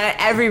know, but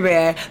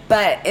everywhere.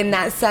 But in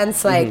that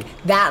sense, like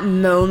that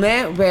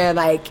moment where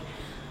like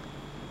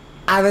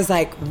I was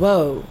like,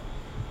 whoa,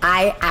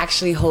 I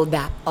actually hold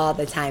that all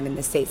the time in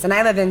the States. And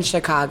I live in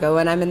Chicago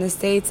when I'm in the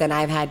States, and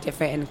I've had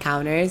different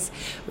encounters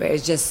where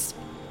it's just,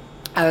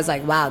 I was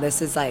like, wow,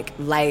 this is like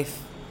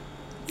life.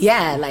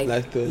 Yeah,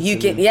 like you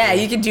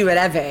can do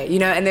whatever, you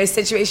know. And there's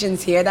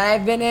situations here that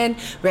I've been in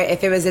where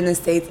if it was in the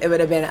States, it would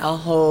have been a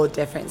whole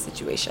different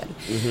situation.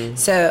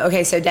 So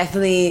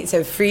definitely,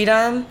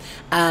 freedom,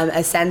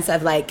 a sense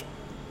of like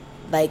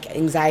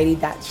anxiety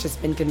that's just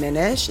been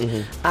diminished,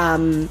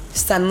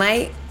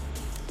 sunlight.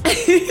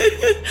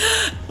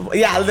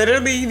 Yeah,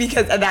 literally,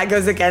 because that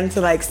goes again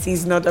to like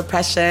seasonal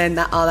depression,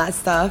 all that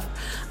stuff.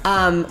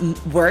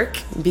 Work,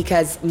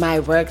 because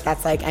my work,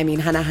 that's like, I mean,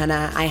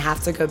 hana, I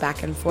have to go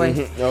back and forth.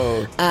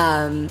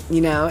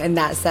 You know, in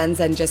that sense,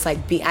 and just like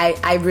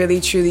I really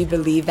truly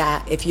believe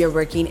that if you're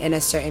working in a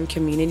certain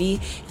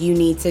community, you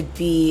need to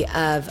be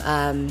of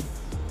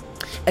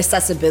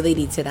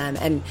accessibility to them.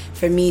 And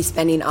for me,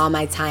 spending all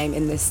my time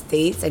in the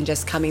States and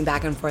just coming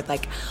back and forth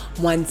like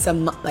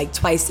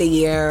twice a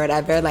year or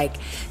whatever, like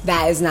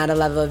that is not a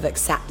level of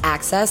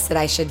access that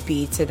I should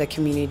be to the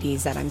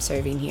communities that I'm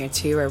serving here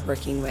too, or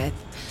working with.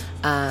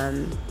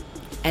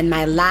 And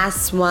my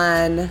last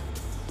one,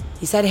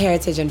 you said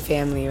heritage and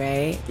family,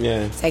 right?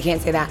 Yeah. So I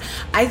can't say that.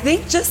 I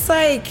think just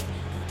like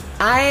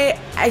I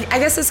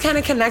guess this kind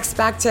of connects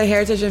back to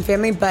heritage and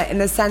family, but in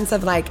the sense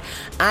of like,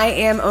 I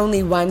am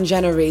only one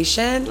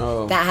generation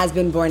that has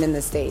been born in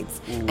the States.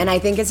 And I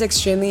think it's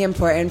extremely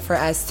important for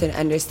us to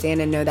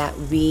understand and know that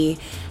we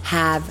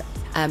have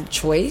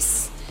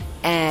choice,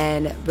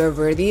 and we're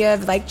worthy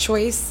of like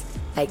choice.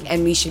 Like,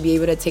 and we should be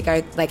able to take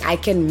our, like, I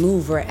can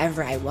move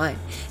wherever I want.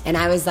 And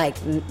I was like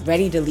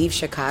ready to leave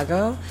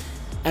Chicago,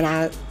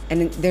 and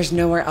there's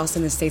nowhere else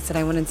in the States that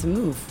I wanted to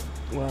move.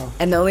 Wow.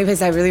 And the only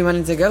place I really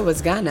wanted to go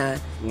was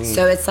Ghana.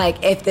 So it's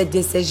like, if the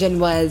decision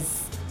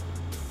was,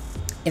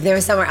 if there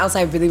was somewhere else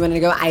I really wanted to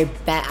go, I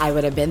bet I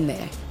would have been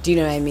there. Do you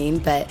know what I mean?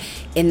 But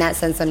in that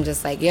sense, I'm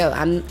just like,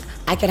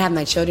 I could have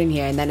my children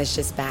here, and then it's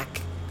just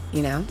back,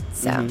 you know?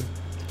 So,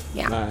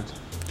 yeah. Mad.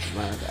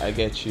 I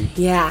get you.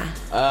 Yeah.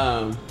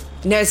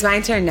 No, it's my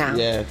turn now.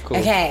 Yeah, cool.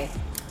 Okay.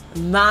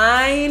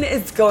 Mine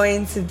is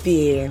going to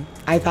be,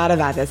 I thought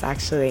about this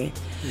actually.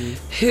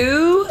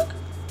 Who,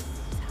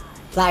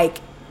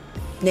 like,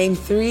 name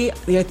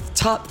your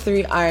top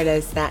 3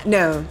 artists that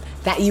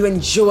you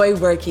enjoy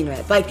working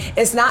with. Like,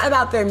 it's not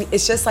about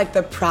it's just like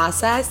the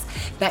process,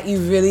 that you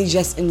really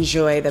just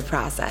enjoy the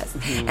process.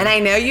 And I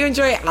know you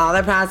enjoy all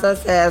the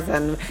processes,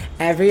 and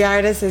every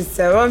artist is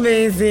so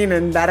amazing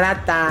and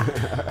da-da-da.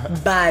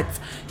 But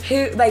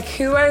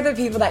who are the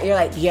people that you're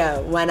like,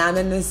 yo, when I'm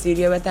in the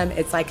studio with them,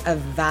 it's like a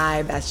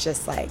vibe that's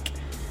just like,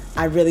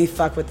 I really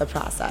fuck with the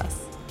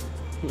process.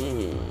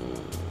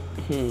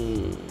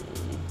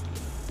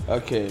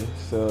 Okay,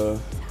 so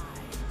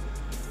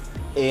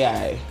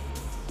AI.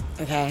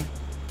 Okay.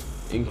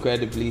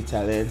 Incredibly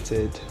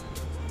talented.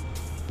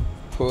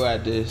 Pro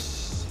at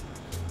this.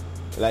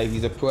 Like,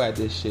 he's a pro at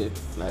this shit.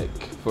 Like,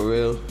 for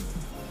real.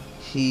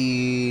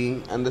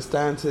 He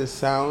understands his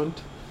sound,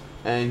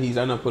 and he's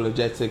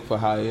unapologetic for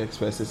how he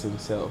expresses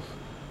himself.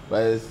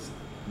 But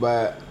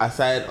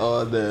aside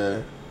all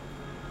the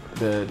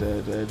good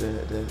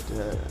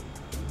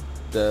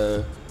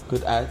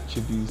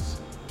attributes,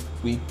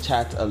 we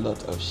chat a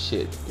lot of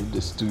shit in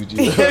the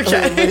studio.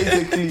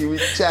 Basically, we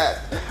chat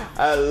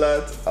a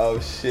lot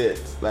of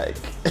shit. Like,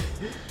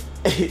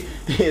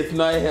 it's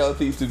not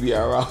healthy to be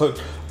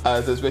around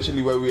us,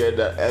 especially when we're in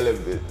that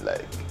element.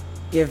 Like,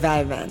 You're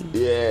vibing.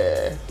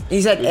 Yeah.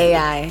 You said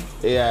AI.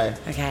 AI.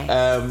 Okay.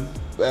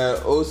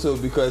 Also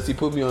because he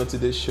put me onto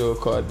this show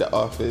called The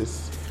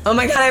Office. Oh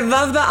my god, I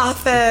love The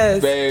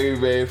Office. Very,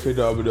 very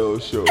phenomenal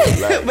show.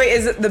 Like, wait,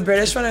 is it the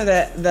British one or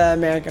the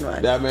American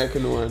one? The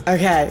American one.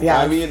 Okay, yeah.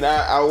 I mean,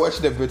 I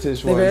watched the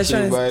British one British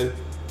too, one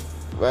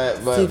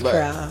but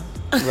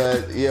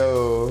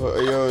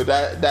yo,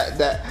 that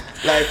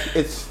like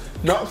it's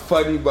not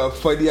funny, but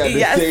funny at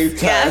the same time.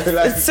 Yes,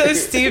 like, it's so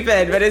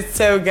stupid, but it's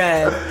so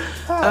good.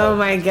 Oh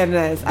my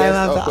goodness, I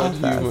love The Office.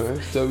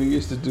 Humor. So we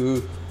used to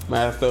do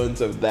marathons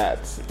of that.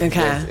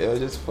 Okay. It was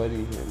just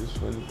funny. It was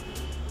funny.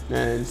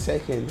 And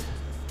second,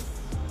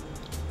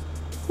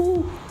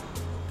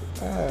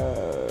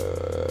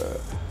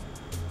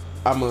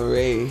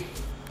 Amaare.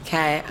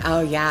 Okay.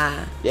 Oh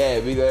yeah. Yeah,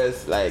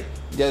 because like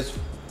just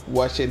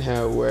watching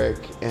her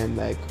work and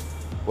like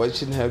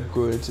watching her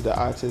grow into the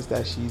artist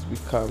that she's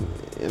become,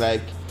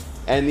 like,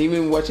 and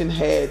even watching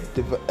her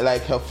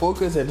like her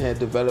focus and her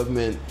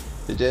development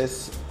is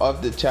just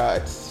off the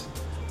charts.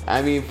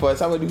 I mean, for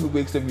somebody who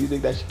makes the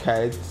music that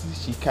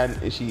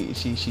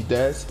she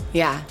does.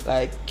 Yeah.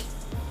 Like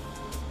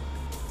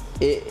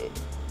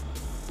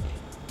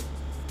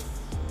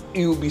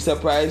you'll be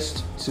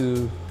surprised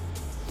to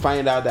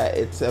find out that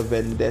it's a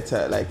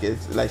vendetta. Like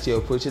it's like she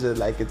approaches it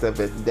like it's a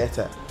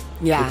vendetta.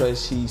 Yeah.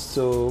 Because she's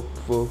so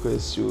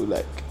focused. She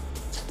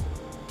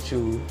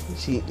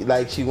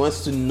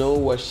wants to know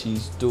what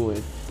she's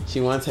doing.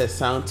 She wants her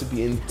sound to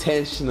be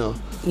intentional.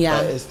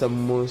 Yeah. It's the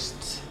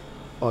most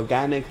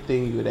organic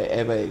thing you would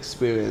ever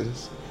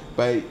experience.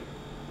 But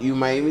you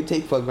might even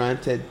take for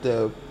granted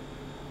the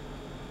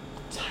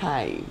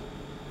time,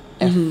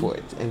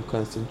 effort, and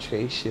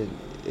concentration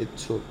it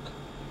took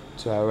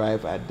to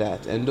arrive at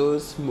that. And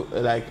those,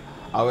 like,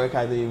 our work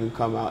hasn't even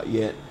come out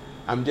yet.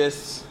 I'm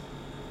just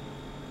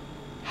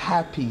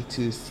happy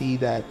to see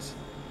that,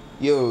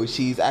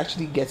 she's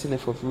actually getting it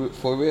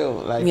for real.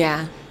 Like,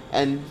 yeah.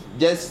 And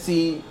just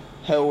seeing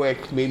her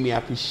work made me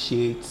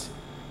appreciate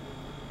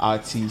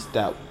artists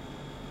that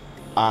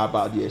are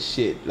about their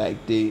shit.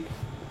 Like, they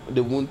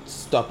won't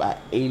stop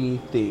at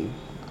anything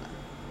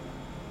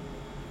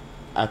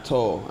at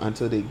all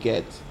until they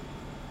get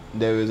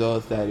the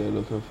results that they're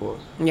looking for.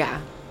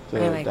 Yeah. So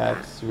I like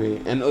that's that.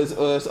 great. And it's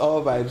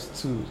all vibes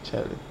too,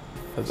 Charlie.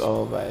 It's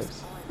all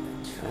vibes.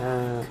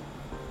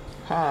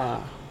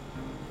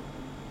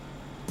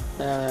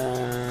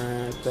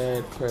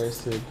 Third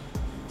person,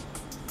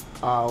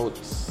 I would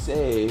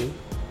say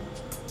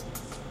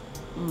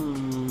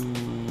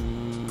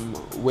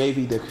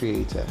Wavy the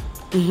Creator.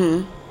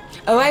 Mm-hmm.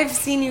 Oh, I've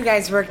seen you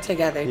guys work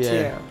together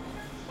too.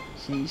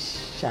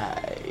 She's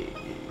shy.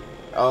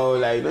 Oh,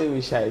 like, not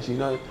even shy. She's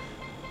not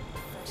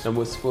the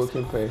most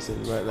spoken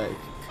person, but like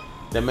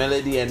the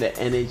melody and the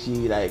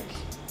energy, like,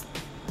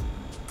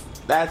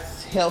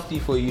 that's healthy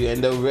for you.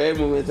 And the rare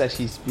moments that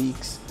she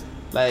speaks,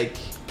 like,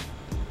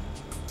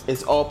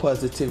 it's all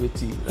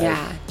positivity. Like,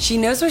 yeah, she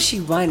knows what she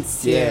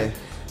wants too. Yeah.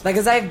 Like,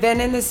 cause I've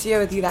been in the studio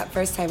with you that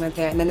first time with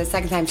her, and then the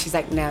second time she's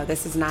like, "No,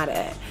 this is not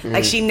it."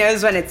 Like, she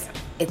knows when it's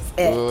it.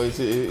 Oh, it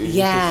should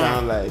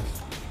sound like,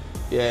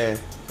 yeah.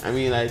 I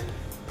mean, like,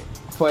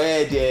 for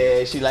her,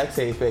 yeah, she likes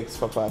her effects,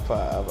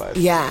 but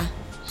yeah,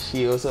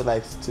 she also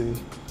likes to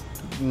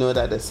know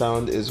that the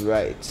sound is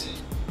right,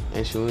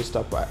 and she won't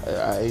stop at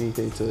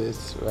anything till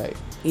it's right.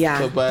 Yeah.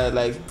 So, but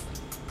like,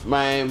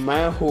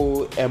 my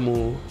whole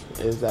MO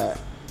is that,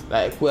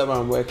 like, whoever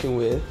I'm working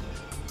with,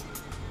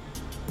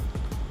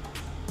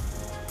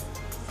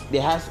 they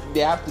have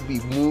to be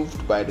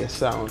moved by the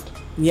sound.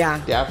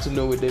 Yeah. They have to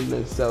know within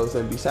themselves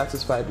and be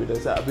satisfied with the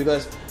sound,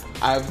 because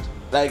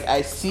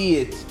I see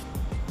it.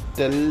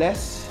 The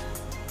less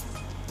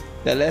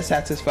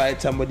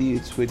satisfied somebody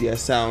is with their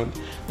sound,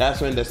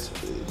 that's when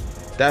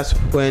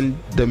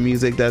the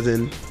music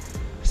doesn't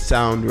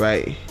sound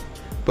right.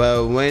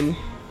 But when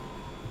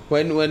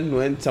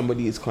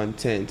somebody is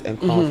content and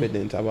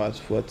confident about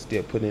what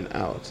they're putting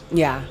out,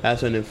 yeah,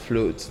 that's when it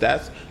floats.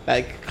 That's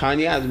like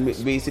Kanye has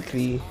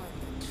basically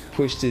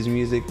pushed his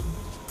music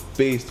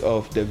based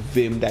off the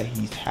vim that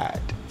he's had.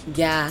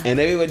 Yeah. And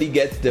everybody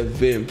gets the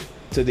vim,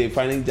 so they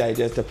finally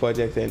digest the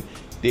project and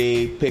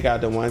they pick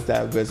out the ones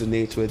that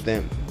resonate with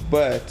them.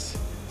 But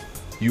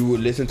you will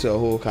listen to a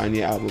whole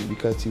Kanye album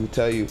because he will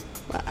tell you,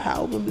 my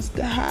album is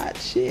the hot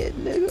shit,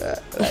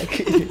 nigga. Like,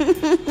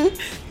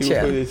 he will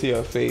put it to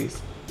your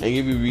face and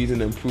give you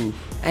reason and proof.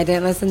 I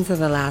didn't listen to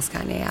the last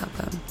Kanye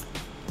album.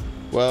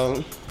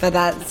 Well, but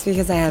that's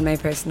because I had my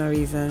personal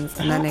reasons,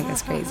 and that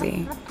nigga's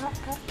crazy.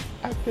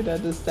 I could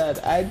understand.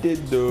 I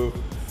did though.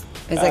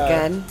 Is it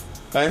good?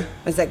 Huh?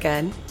 Is it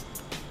good?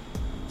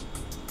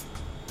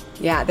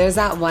 Yeah, there's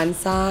that one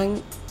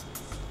song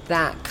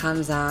that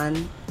comes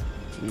on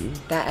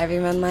that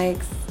everyone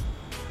likes,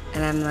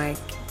 and I'm like,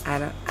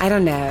 I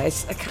don't know.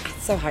 It's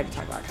so hard to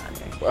talk about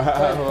Kanye.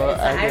 Well,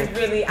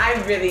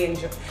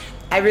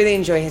 I really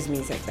enjoy his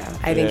music though.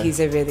 I think he's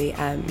a really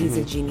he's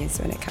a genius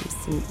when it comes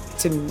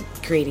to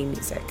creating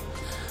music.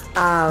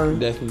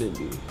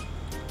 Definitely.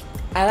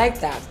 I like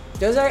that.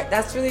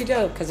 That's really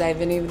dope because I've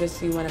been able to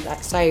see one of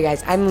that. Sorry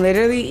guys, I'm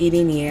literally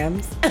eating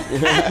yams.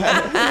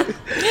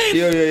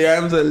 Yo, your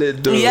yams are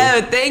lit though.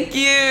 Yo, thank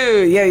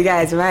you. Yo, you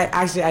guys,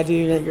 I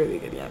do make really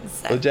good yams.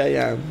 So. Oja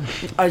yam.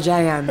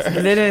 Oja yams,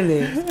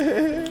 literally.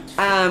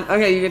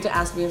 Okay, you get to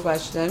ask me a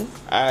question.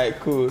 Alright,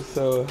 cool.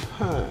 So,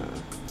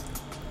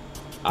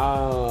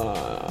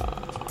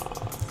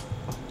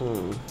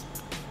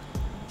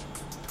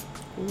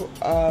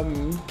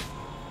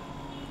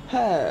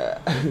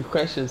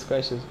 questions.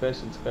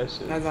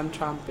 As I'm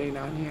chomping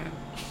on here.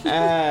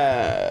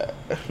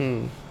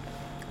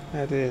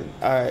 I didn't.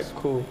 Alright,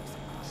 cool.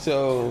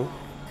 So,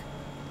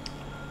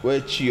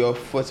 with your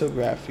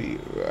photography,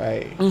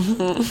 right?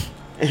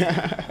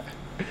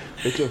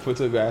 With your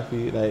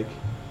photography, like,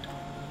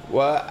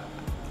 what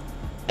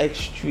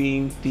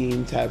extreme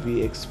themes have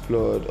you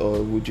explored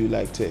or would you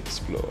like to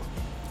explore?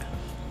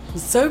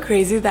 It's so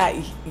crazy that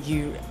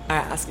you are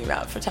asking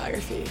about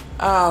photography.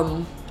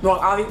 Well,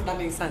 that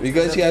makes sense.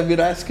 Because you have been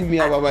asking me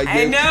about my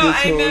gifts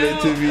this whole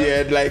interview,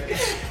 and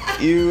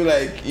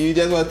you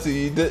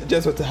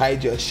just want to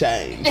hide your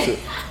shine. So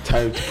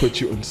time to put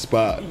you on the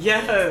spot.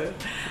 Yeah.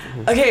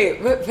 Okay,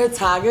 with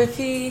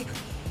photography,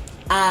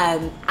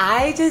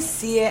 I just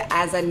see it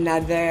as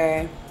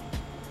another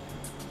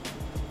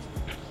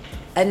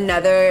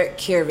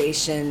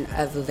curation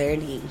of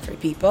learning for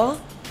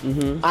people.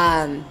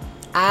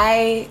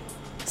 I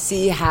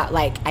see how,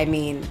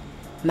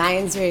 my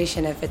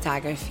inspiration of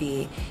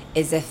photography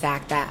is the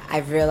fact that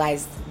I've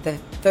realized the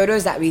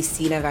photos that we've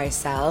seen of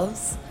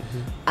ourselves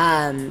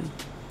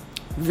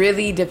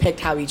really depict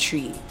how we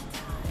treat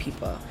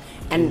people.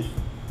 And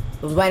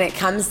when it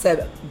comes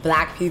to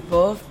Black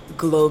people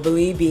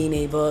globally being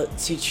able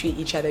to treat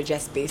each other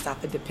just based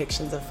off of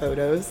depictions of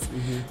photos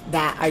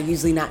that are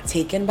usually not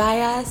taken by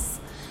us,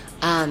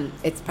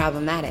 it's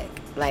problematic.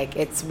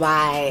 It's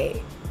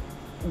why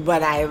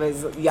when I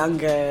was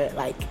younger,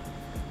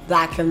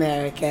 Black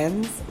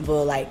Americans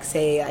will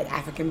say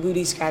African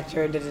booty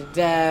scratcher, or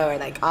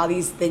all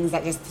these things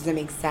that just doesn't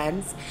make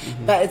sense.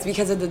 But it's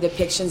because of the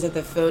depictions of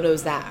the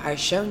photos that are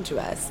shown to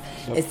us.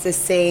 It's the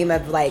same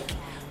of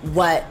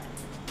what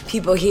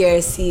people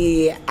here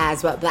see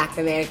as what Black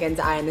Americans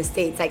are in the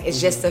States. It's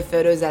just the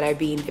photos that are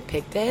being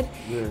depicted.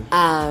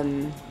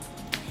 And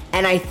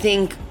I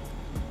think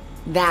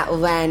that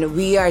when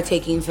we are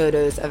taking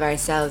photos of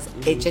ourselves,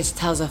 it just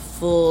tells a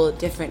full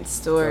different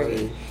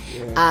story.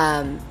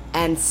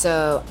 And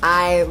so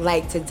I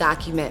like to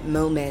document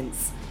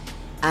moments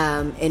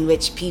in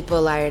which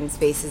people are in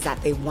spaces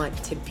that they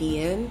want to be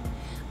in,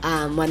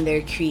 when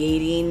they're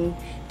creating,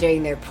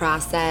 during their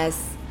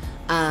process.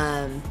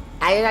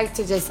 I like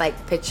to just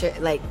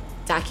picture,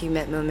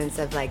 document moments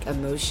of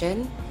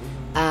emotion,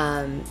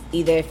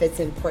 either if it's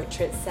in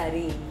portrait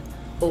setting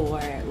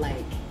or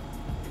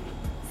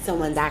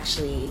someone's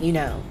actually,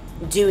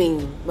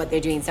 doing what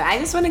they're doing. So I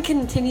just want to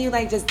continue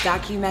just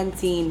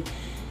documenting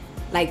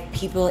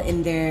people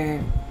in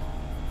their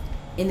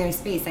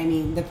space. I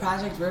mean, the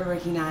project we're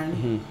working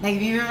on, we've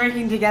been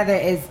working together,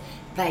 is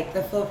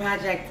the full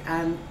project.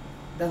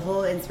 The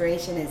whole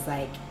inspiration is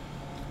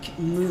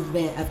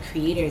movement of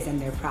creators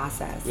and their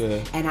process.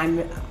 And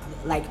I'm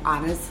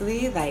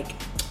honestly,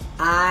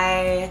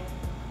 I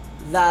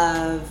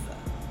love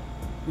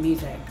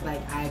music.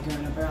 I've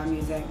grown up around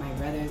music. My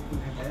brother's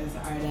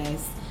an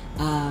artist.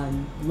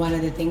 One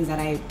of the things that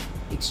I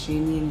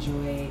extremely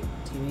enjoy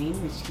doing,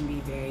 which can be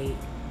very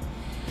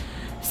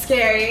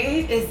scary,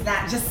 is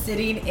that just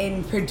sitting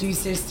in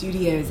producer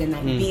studios and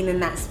being in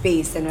that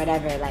space and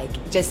whatever,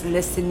 just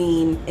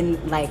listening. And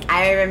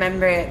I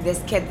remember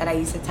this kid that I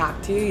used to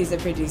talk to, he's a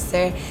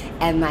producer,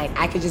 and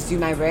I could just do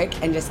my work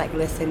and just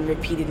listen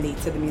repeatedly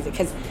to the music,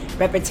 because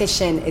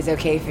repetition is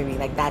okay for me.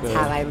 That's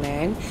how I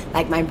learn.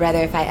 My brother,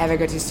 if I ever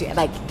go to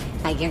studio,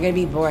 you're gonna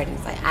be bored.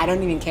 It's I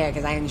don't even care,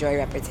 because I enjoy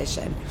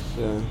repetition.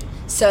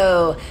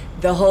 So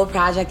the whole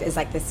project is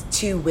this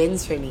 2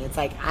 wins for me. It's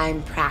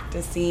I'm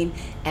practicing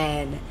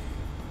and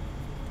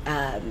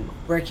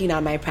working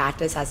on my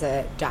practice as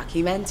a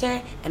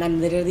documenter, and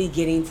I'm literally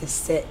getting to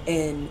sit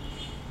in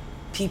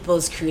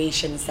people's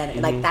creation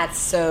center. That's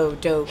so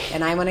dope,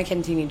 and I want to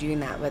continue doing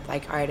that with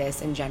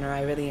artists in general.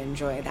 I really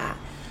enjoy that,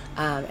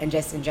 and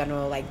just in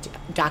general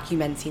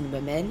documenting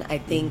women. I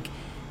think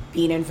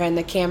being in front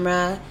of the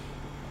camera,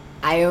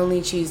 I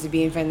only choose to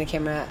be in front of the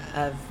camera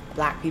of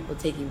Black people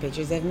taking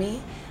pictures of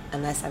me,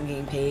 unless I'm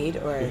getting paid,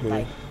 or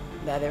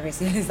the other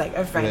person is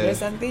a friend or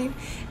something.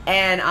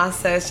 And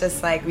also, it's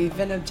just we've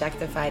been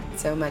objectified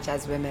so much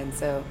as women,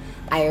 so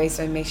I always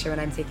want to make sure when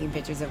I'm taking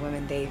pictures of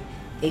women, they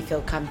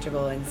feel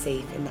comfortable and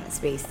safe in that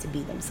space to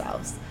be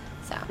themselves.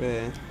 So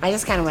I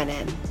just kind of went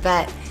in,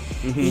 but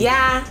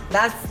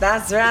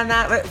that's where I'm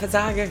at with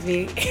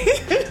photography.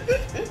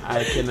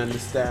 I can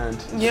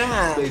understand.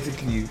 Yeah.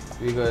 Basically,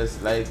 because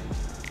I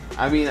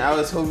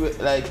was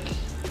hoping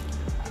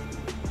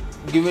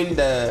given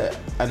the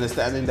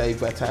understanding that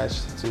you've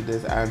attached to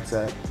this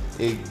answer,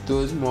 it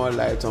throws more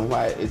light on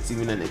why it's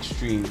even an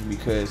extreme,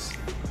 because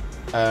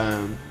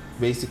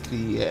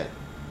basically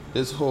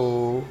this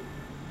whole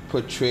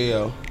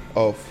portrayal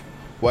of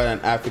what an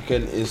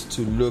African is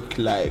to look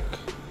like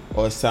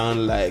or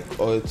sound like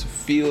or to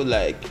feel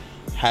like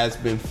has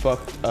been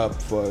fucked up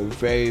for a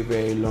very,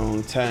 very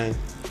long time.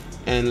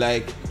 And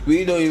like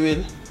we don't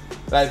even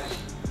like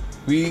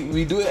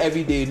we do it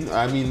every day.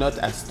 I mean, not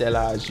as stellar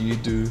as you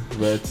do,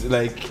 but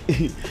like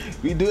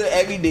we do it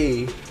every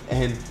day,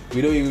 and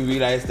we don't even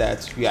realize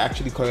that we are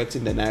actually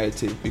correcting the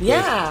narrative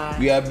because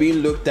we are being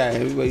looked at.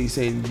 Everybody's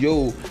saying,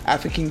 "Yo,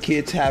 African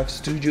kids have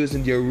studios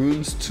in their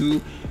rooms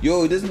too."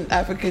 Yo, this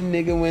African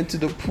nigga went to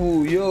the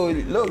pool. Yo,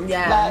 look,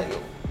 like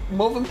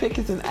Movenpick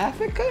is in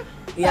Africa.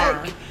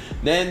 Like,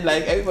 then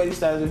like everybody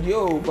starts with,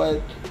 "Yo,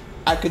 but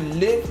I could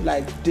live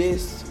like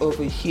this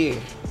over here."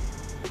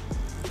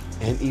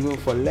 And even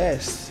for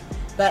less.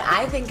 But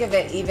I think of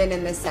it even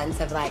in the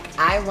sense of like,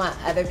 I want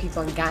other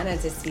people in Ghana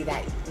to see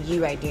that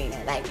you are doing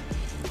it.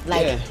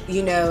 Like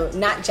you know,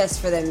 not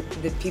just for the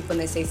people in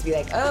the States to be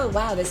like, oh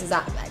wow, this is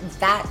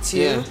that too.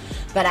 Yeah.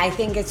 But I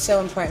think it's so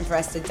important for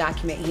us to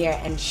document here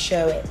and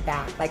show it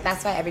back. Like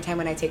that's why every time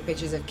when I take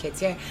pictures of kids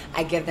here,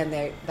 I give them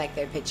their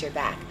picture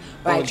back,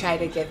 or I try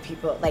to give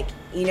people like,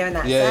 you know, in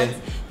that sense,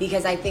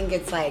 because I think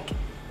it's like.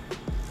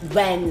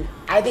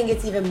 I think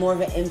it's even more of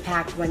an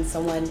impact when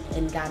someone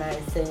in Ghana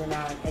is sitting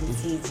around and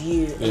sees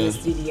you in the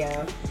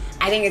studio.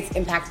 I think it's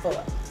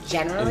impactful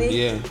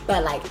generally,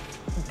 but like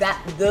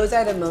those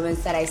are the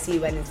moments that I see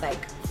when it's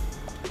like,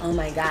 oh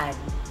my God,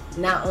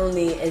 not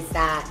only is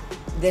that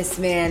this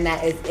man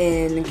that is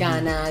in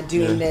Ghana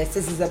doing this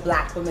is a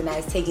black woman that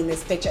is taking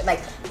this picture,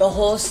 like the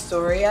whole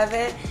story of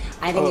it,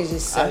 I think is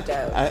just so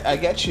dope. I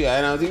get you,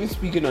 and I was even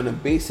speaking on a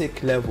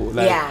basic level,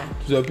 like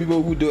so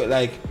people who do it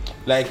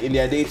like in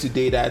their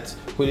day-to-day that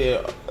put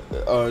it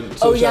on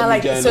social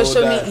media and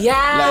social all that. media,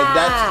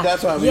 like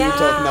that's what I'm really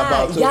talking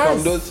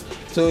about.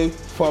 So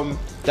from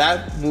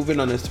that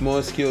moving on a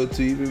small scale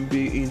to even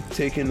being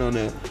taken on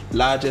a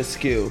larger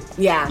scale,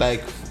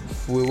 like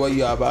with what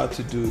you're about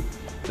to do,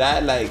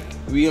 that like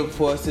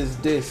reinforces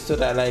this so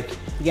that like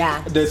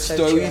the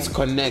stories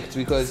connect,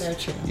 because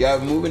you're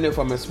moving it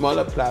from a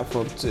smaller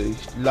platform to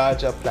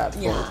larger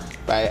platform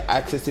by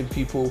accessing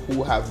people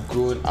who have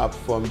grown up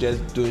from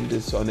just doing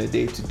this on a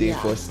day-to-day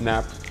for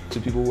Snap to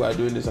people who are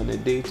doing this on a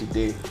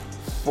day-to-day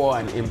for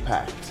an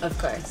impact. Of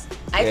course.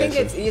 I think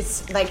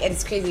it's like,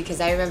 it's crazy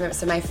because I remember,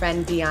 so my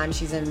friend Dion,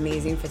 she's an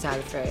amazing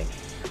photographer,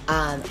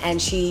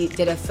 and she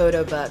did a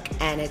photo book,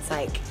 and it's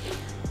like,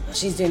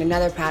 she's doing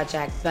another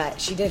project,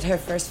 but she did her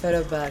first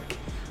photo book.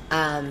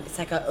 It's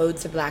like an ode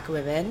to black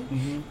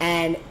women,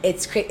 and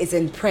it's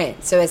in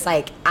print. So it's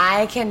like,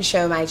 I can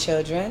show my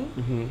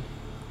children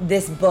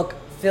this book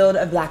filled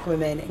of black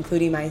women,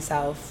 including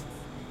myself,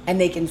 and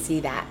they can see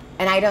that.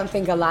 And I don't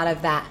think a lot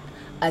of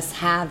us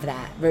have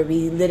that, where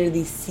we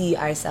literally see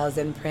ourselves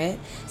in print.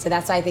 So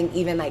that's why I think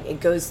even like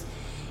it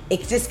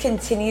just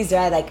continues,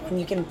 right? Like when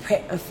you can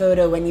print a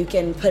photo, when you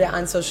can put it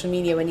on social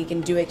media, when you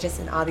can do it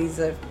just in all these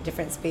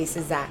different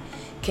spaces that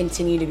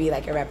continue to be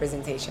like a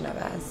representation of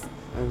us.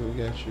 I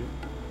got you.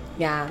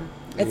 Yeah.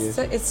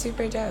 It's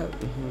super dope.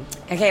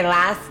 Okay,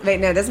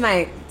 this is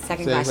my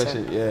second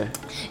question. Yeah.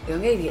 We're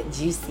gonna get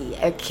juicy.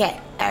 Okay,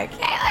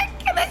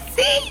 let's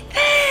see.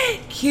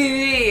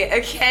 Kuvie,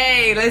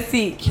 okay, let's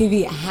see.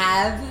 Kuvie,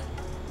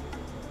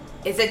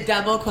 it's a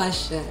double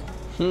question.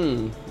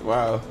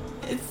 Wow.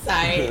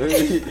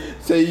 Sorry.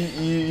 So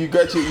you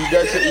got your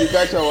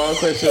one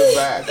question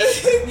back.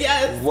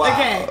 Yes.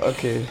 Wow.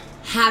 Okay.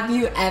 Have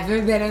you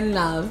ever been in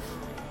love?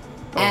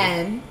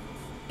 And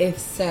if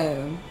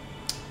so,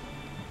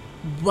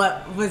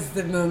 what was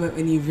the moment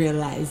when you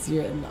realized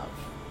you're in love?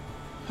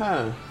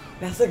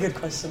 That's a good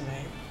question,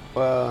 right?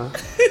 Well,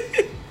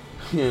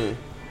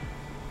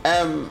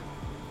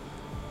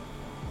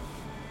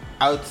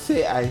 I would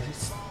say I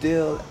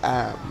still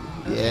am.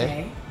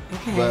 Okay.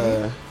 But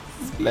oh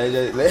my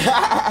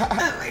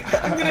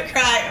God, I'm gonna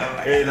cry. Oh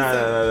my God.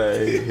 No.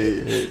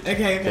 Hey.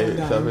 Okay,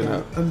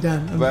 I'm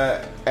done.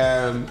 But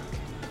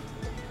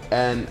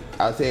and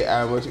I'll say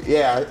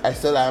I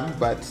still am,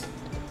 but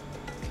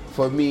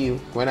for me,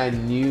 when I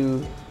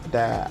knew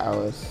that I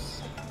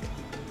was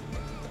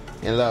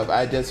in love,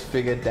 I just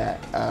figured that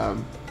I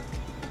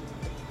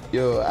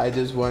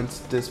just want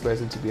this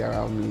person to be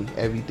around me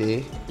every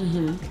day.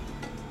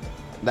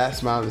 That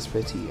smile is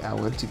pretty. I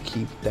want to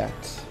keep that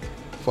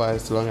for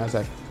as long as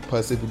I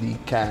possibly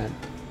can,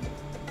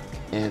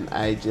 and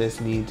I just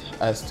need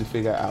us to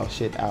figure our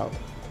shit out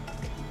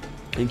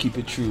and keep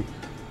it true.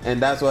 And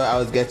that's what I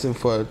was getting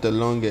for the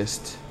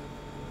longest,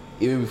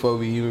 even before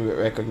we even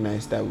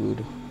recognized that we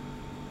would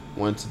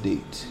want to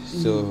date.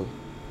 So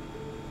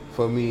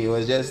for me, it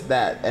was just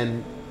that,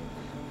 and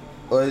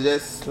it was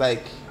just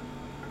like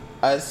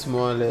us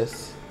more or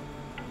less.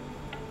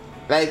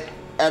 Like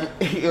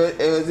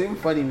it was even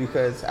funny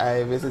because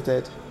I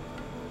visited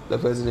the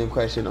person in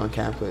question on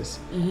campus,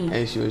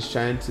 and she was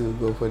trying to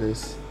go for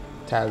this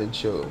talent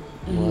show,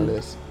 more or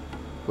less,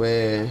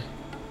 where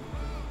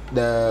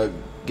the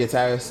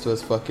guitarist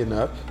was fucking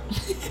up,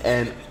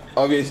 and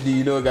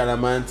obviously Ghana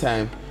man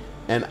time,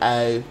 and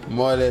I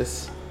more or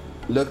less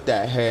looked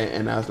at her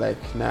and I was like,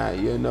 nah,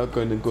 you're not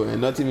going to go,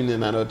 and not even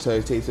in an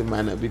authoritative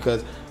manner,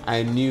 because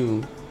I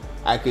knew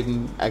I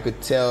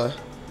could tell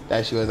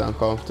that she was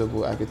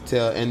uncomfortable. I could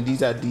tell, and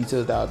these are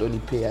details that I would only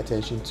pay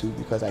attention to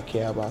because I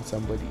care about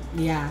somebody.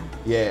 Yeah.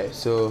 Yeah.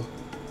 So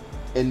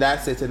in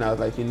that setting, I was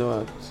like, you know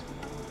what,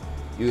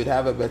 you would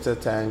have a better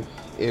time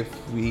if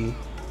we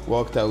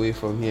walked away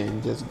from here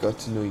and just got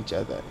to know each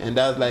other. And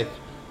that was like,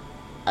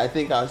 I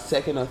think our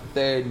second or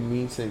third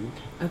meeting.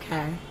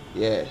 Okay.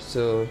 Yeah.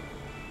 So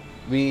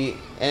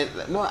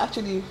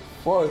actually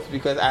fourth,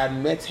 because I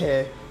had met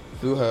her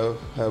through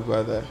her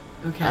brother.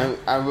 Okay.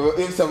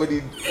 If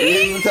somebody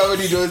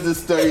knows the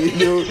story,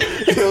 you'll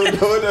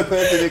know the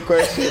person in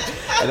question.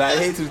 And I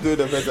hate to throw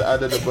the person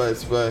under the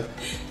bus, but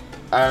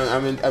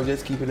I'm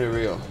just keeping it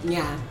real.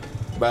 Yeah.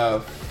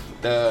 But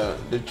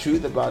the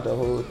truth about the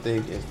whole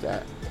thing is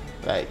that,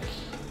 like,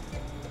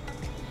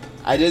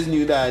 I just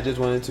knew that I just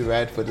wanted to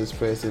ride for this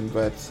person,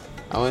 but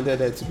I wanted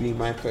her to be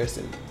my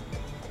person,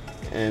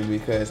 and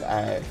because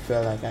I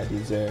felt like I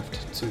deserved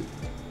to.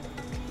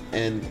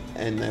 And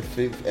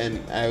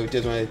I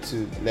just wanted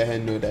to let her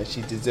know that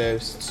she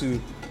deserves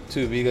to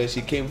too, because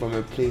she came from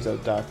a place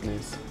of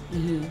darkness,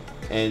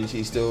 and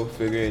she's still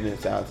figuring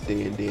it out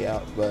day in, day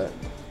out. But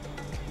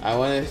I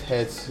wanted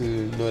her to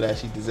know that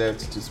she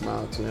deserves to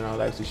smile too, and I would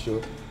like to show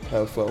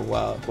her for a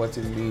while what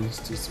it means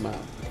to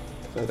smile.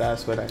 So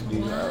that's what I do.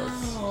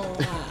 Wow.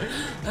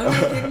 Oh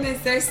my goodness,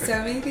 there's so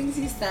many things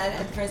you said.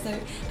 At first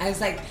I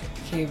was like,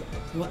 okay,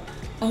 what?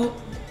 Oh,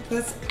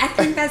 I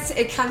think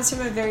it comes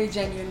from a very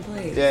genuine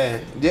place. Yeah,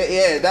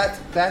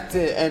 that's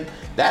it.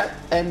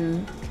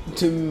 And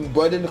to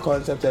broaden the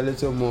concept a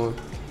little more,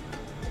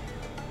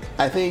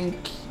 I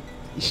think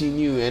she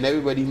knew, and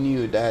everybody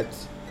knew, that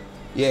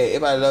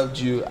if I loved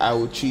you, I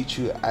would treat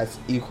you as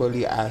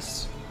equally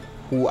as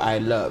who I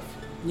love.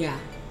 Yeah.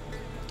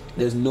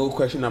 There's no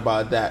question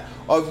about that.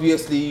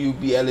 Obviously, you'll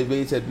be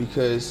elevated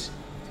because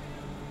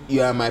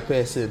you are my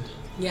person.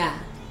 Yeah.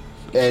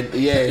 And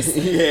but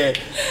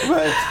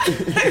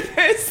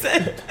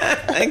person.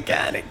 I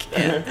can't.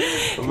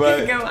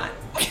 But go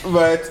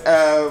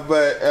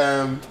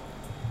on.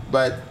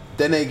 But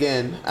then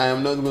again, I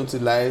am not going to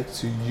lie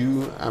to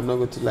you. I'm not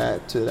going to lie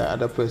to the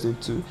other person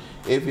too.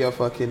 If you're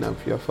fucking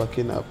up, you're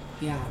fucking up.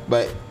 Yeah.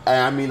 But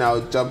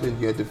I'll jump in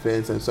your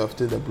defense and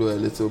soften the blow a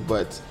little,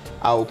 but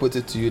I will put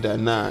it to you that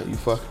you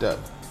fucked up.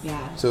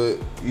 Yeah. So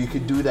you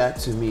could do that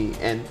to me,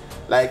 and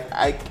like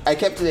I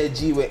kept it a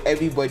G with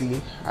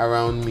everybody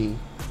around me.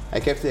 I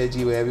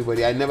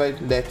never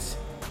let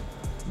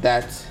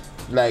that,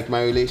 like,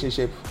 my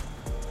relationship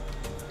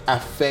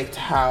affect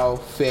how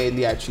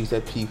fairly I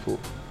treated people.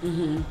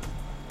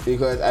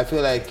 Because I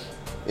feel like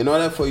in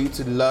order for you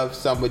to love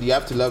somebody, you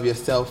have to love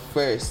yourself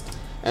first,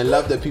 and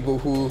love the people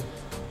who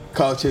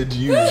cultured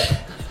you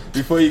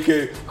before you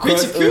can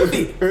cross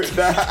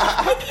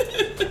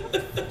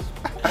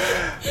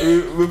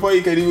before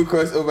you can even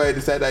cross over and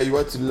decide that you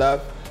want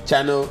to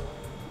channel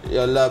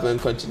your love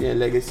and continue your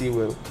legacy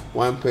with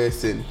one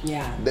person.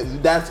 Yeah.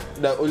 That's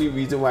the only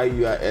reason why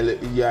you are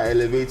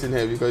elevating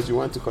her, because you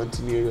want to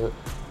continue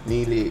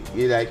your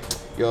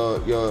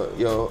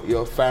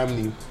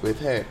family with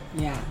her.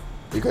 Yeah.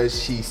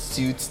 Because she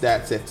suits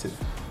that setting.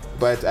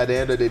 But at the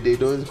end of the day,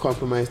 don't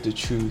compromise the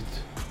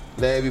truth.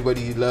 Let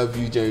everybody love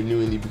you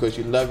genuinely, because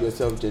you love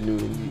yourself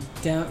genuinely.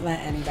 Don't let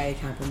anybody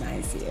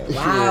compromise you.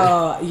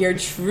 Wow. Your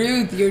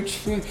truth.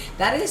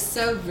 That is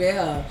so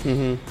real.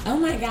 Oh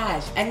my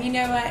gosh. And you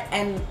know what?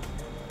 And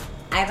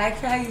I like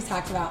how you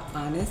talked about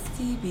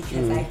honesty,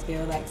 because I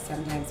feel like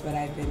sometimes what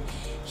I've been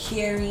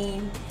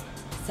hearing,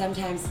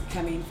 sometimes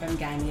coming from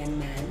Ghanaian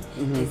men,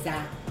 is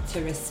that to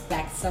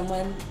respect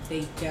someone,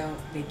 they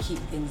keep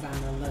things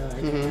on the low,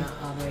 or they're not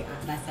all the way on.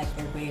 That's like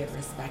their way of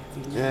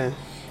respecting you. Yeah.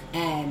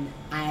 And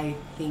I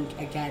think,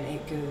 again,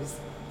 it goes,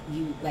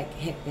 you like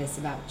hit this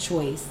about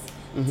choice,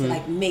 to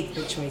like make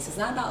the choice. It's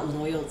not about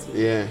loyalty.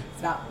 Yeah. It's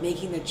about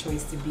making the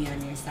choice to be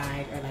on your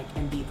side, or like,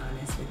 and be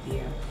honest with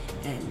you.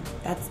 And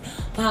that's,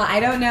 wow, I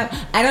don't know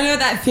what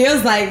that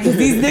feels like, because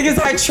these niggas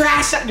are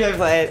trash.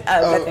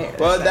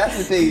 Well, that's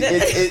the thing.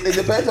 It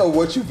depends on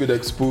what you've been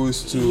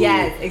exposed to.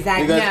 Yes,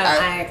 exactly. Because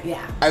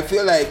I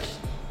feel like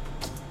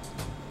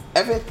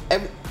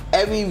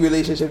every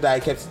relationship that I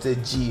kept to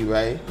the G,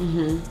 right?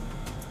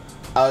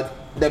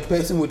 The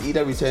person would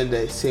either return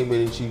the same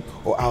energy,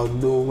 or I'll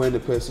know when the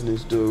person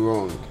is doing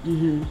wrong.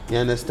 You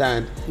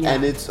understand? Yeah.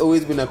 And it's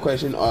always been a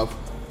question of,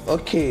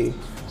 okay,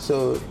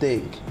 so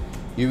think,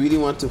 you really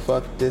want to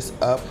fuck this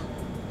up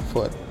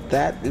for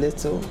that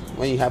little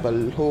when you have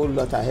a whole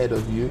lot ahead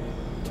of you?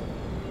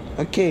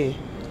 Okay,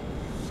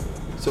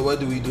 so what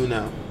do we do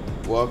now?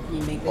 Walk,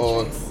 you make the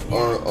choice.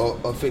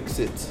 or fix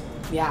it,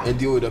 and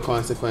deal with the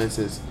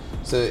consequences.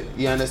 So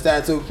you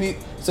understand? So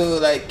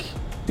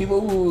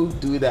people who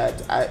do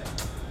that, I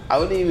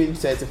wouldn't even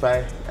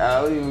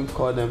I wouldn't even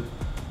call them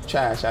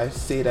trash. I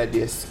say that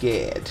they're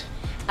scared.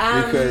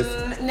 But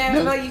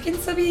you can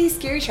still be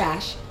scary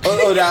trash.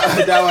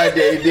 That one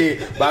day.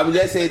 But I'm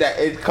just saying that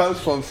it comes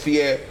from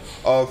fear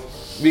of,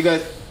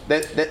 because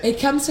It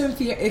comes from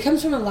fear. It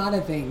comes from a lot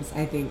of things,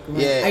 I think.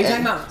 Yeah. Are you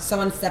talking about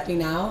someone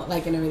stepping out,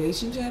 like in a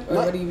relationship, or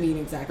what do you mean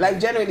exactly? Like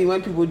generally,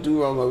 when people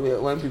do wrong, or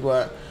when people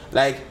are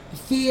like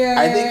fear.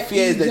 I think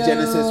fear is the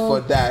genesis for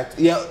that.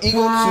 Yeah,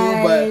 ego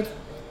pride, too,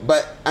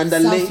 but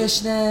underlying,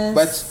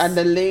 selfishness,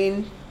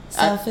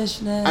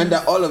 selfishness.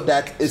 Under all of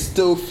that is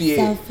still fear.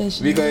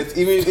 Selfishness. Because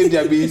even if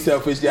they're being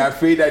selfish, they're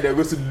afraid that they're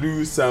going to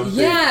lose something.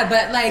 Yeah,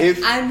 but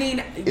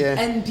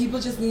and people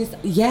just need.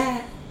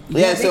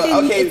 Yeah,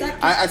 so okay,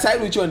 I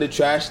side with you on the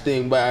trash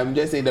thing, but I'm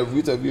just saying the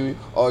root of you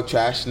all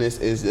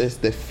trashness is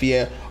just the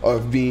fear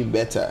of being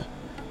better.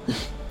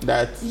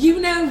 That's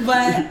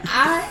but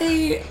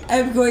I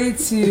am going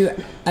to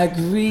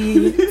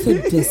agree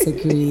to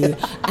disagree.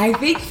 I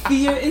think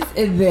fear is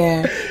in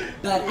there,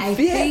 but I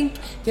think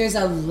there's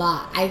a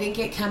lot. I think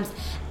it comes.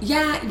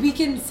 Yeah, we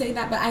can say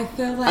that, but I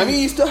feel like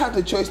you still have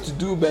the choice to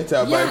do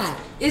better. Yeah,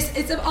 it's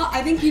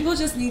I think people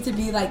just need to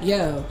be like,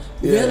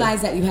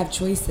 realize that you have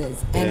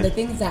choices, and the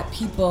things that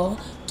people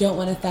don't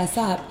want to fess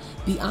up.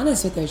 Be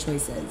honest with their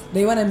choices.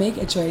 They want to make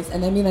a choice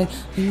and then be like,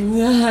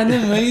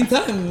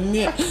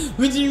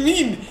 what do you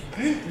mean?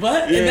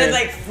 What? And then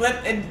like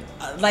flip and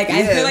I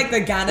feel like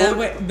the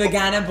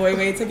Ghana boy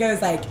way to go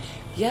is like,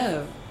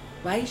 yo,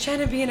 why are you trying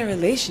to be in a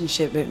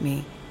relationship with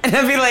me? And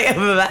I'd be like,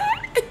 what?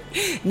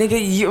 Nigga,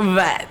 you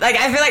what? Like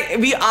I feel like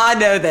we all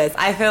know this.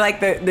 I feel like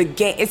the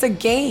game, it's a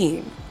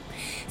game.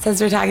 Since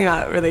we're talking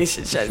about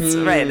relationships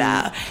right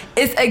now,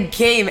 it's a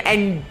game,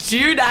 and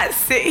do not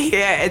sit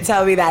here and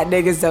tell me that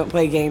niggas don't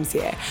play games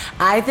here.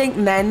 I think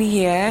men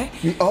here,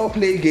 we all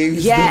play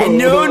games. Yeah,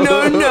 no.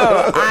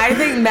 I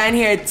think men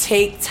here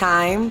take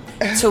time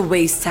to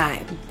waste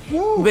time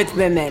with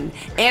women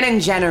and in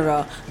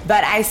general,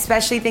 but I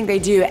especially think they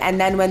do. And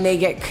then when they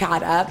get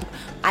caught up,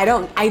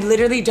 I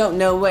literally don't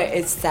know where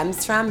it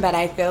stems from, but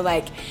I feel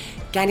like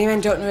Ghanaian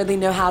men don't really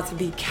know how to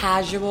be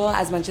casual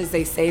as much as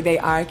they say they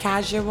are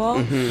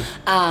casual.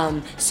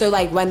 So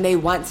like when they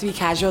want to be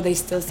casual, they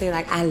still say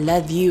like I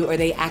love you, or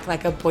they act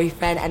like a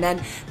boyfriend. And then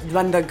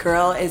when the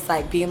girl is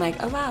like being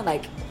like, oh wow,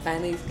 like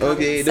finally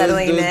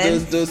settling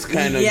in, those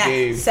kind of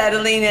games,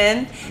 settling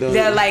in,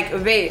 they're like,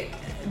 wait,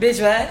 bitch,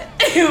 what?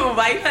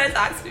 Why you trying to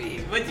talk to me?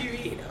 What do you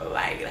mean?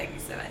 Why you like me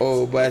so much?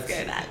 No.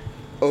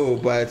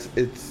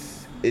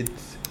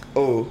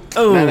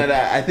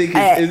 I think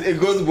it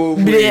goes both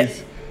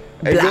ways.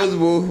 It goes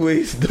both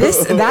ways.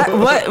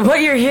 What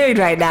you're hearing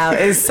right now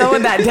is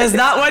someone that does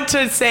not want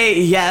to say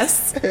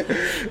yes, but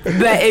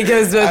it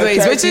goes both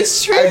ways, which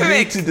is true. I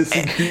agree to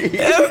disagree.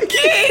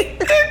 Okay.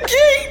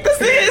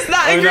 This is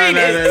not agreeing.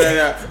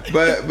 No.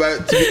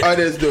 But to be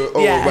honest though,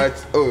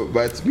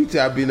 but me too,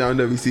 I've been on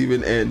the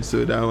receiving end,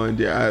 so that one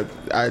there,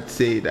 I'd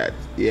say that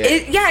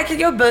it can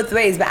go both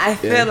ways, but I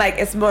feel like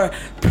it's more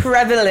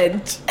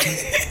prevalent.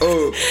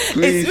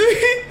 Please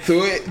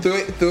throw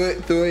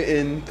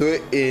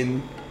it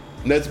in.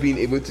 Not being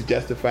able to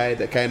justify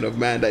the kind of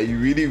man that you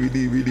really,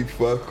 really, really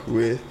fuck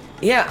with.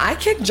 Yeah, I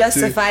can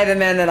justify the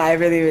man that I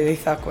really, really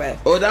fuck with.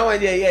 Oh, that one,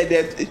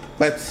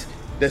 but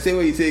the same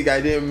way you say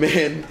Ghanaian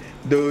men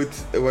don't,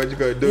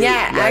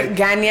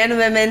 Ghanaian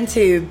women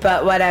too,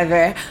 but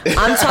whatever.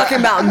 I'm talking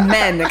about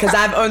men, because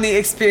I've only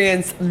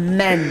experienced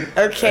men,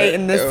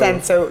 in this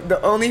sense. So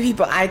the only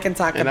people I can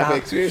talk about. And I've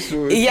experienced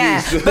women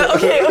too, so.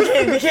 But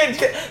we can't,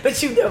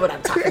 but you know what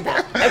I'm talking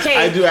about, okay?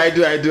 I do. I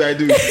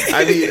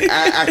mean,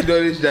 I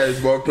acknowledge that it's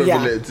more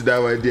prevalent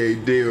that one day.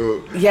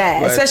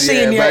 But,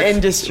 especially in your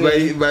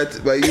industry. But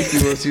you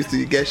people used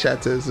to get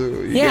shatters, so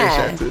you get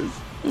shatters.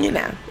 You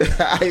know.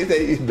 I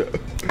say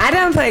I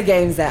don't play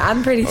games though.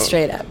 I'm pretty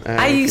straight up.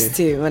 I used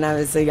to when I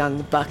was a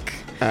young buck.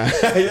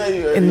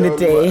 In the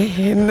day.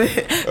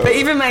 But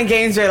even my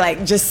games were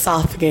like just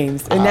soft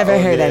games. It never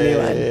hurt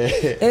anyone.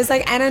 It was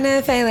like, I don't know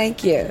if I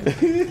like you.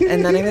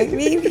 And then I'm like,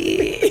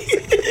 maybe.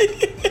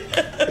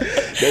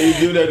 Then you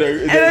do that.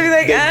 And I'd be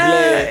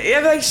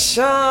like, I'm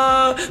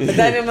sure. But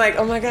then I'm like,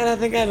 oh my God, I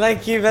think I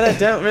like you, but I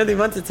don't really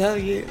want to tell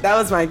you. That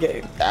was my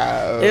game.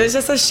 It was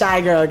just a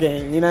shy girl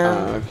game, you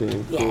know?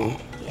 Okay, cool.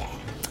 Yeah.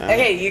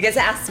 Okay, you get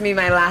to ask me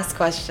my last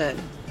question.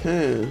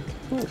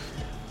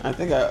 I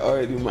think I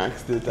already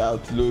maxed it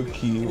out low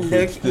key.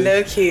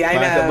 Low key, I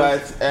know.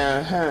 But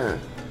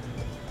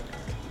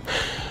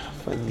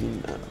funny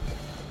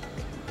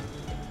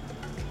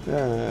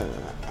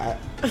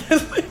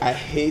enough, I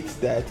hate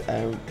that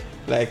I'm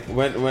like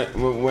when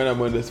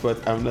I'm on the spot,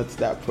 I'm not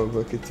that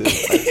provocative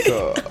at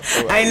all.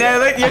 I know.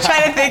 Look, you're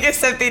trying to think of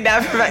something now.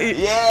 Yeah.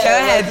 Go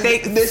ahead.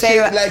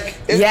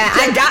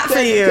 I got for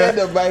you. Turn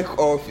the mic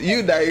off.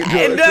 You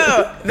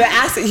know.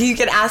 You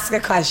can ask a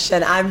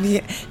question. I'm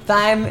here. If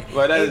I'm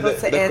able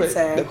to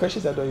answer. The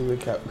questions I don't even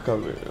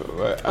cover.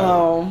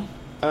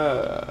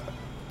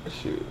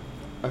 Shoot.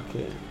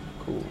 Okay.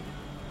 Cool.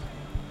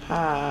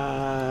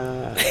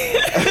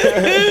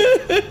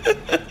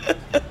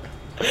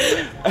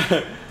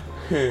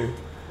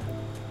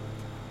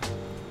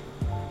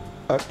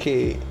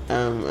 Okay,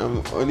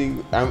 I'm only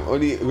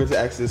going to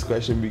ask this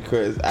question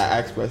because I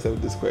asked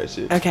myself this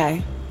question.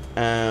 Okay.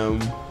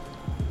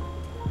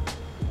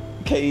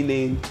 Can you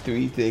name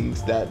 3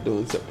 things that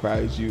don't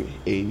surprise you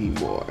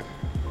anymore?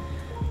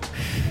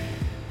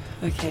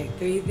 Okay,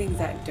 3 things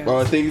that don't.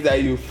 Or things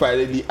that you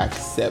finally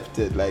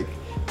accepted, like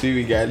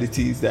 3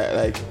 realities that,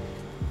 like,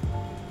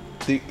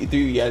 3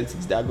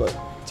 realities that got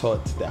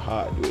taught the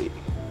hard way,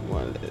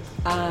 more or less.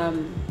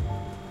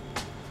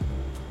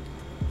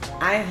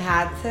 I've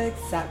had to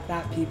accept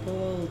that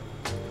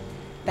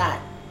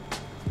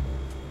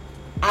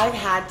I've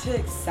had to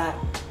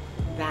accept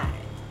that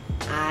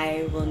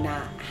I will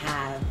not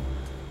have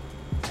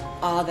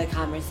all the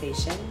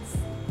conversations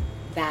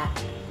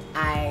that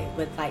I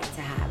would like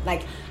to have.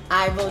 Like,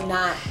 I will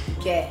not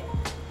get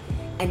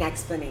an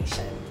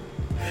explanation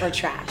for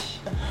trash.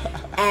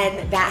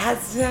 And that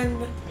has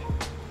been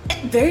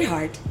very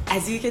hard,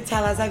 as you can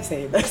tell as I'm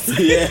saying this.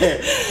 Yeah.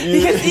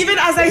 Because even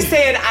as I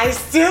say it, I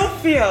still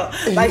feel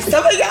like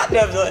some of y'all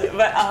know it.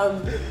 But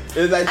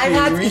it's like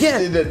I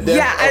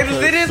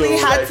literally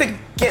had to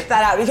get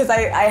that out because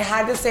I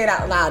had to say it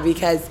out loud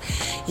because,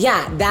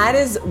 yeah, that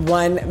is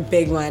one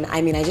big one.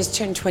 I mean, I just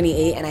turned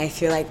 28 and I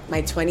feel like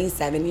my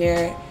 27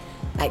 year,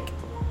 like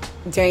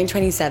during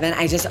 27,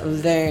 I just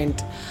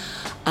learned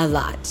a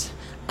lot.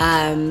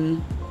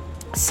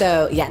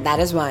 So yeah, that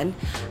is one.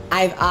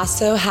 I've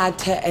also had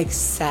to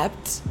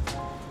accept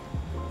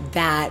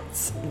that,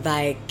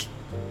 like,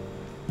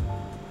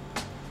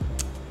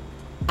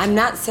 I'm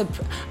not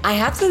surprised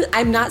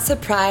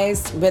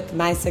with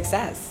my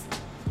success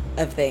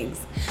of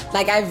things.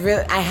 Like, I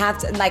have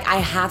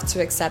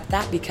to accept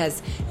that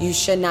because you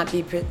should not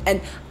be, and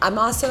I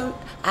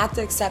have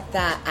to accept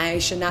that I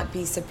should not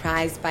be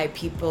surprised by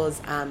people's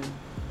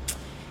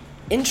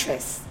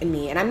interest in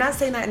me. And I'm not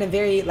saying that in a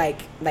very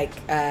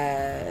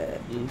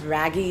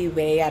braggy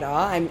way at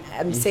all.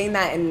 I'm saying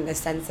that in the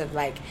sense of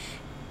like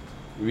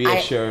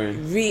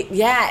reassuring.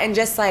 And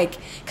just like,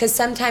 because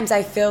sometimes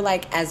I feel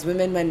like as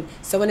women, when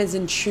someone is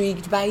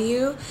intrigued by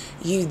you,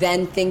 you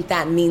then think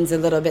that means a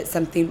little bit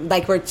something,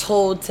 like we're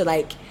told to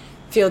like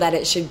feel that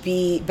it should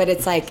be, but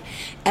it's like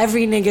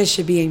every nigga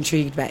should be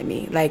intrigued by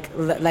me. Like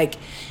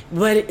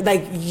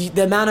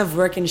the amount of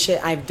work and shit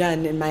I've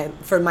done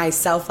for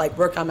myself, like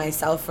work on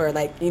myself, or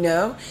like, you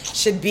know,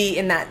 should be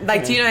in that,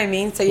 like, do you know what I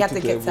mean? So you have to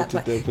get that,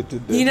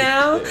 you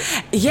know?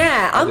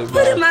 Yeah, I'm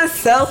putting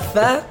myself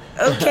up.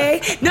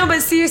 Okay. No,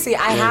 but seriously,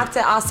 I have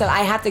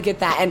to get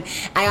that. And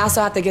I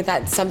also have to get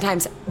that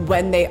sometimes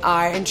when they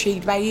are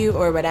intrigued by you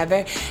or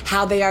whatever,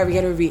 how they are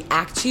going to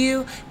react to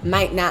you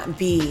might not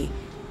be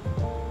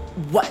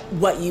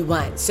what you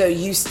want. So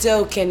you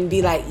still can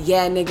be like,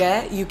 yeah,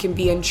 nigga, you can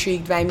be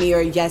intrigued by me,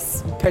 or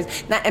yes,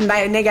 and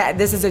by nigga,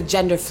 this is a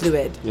gender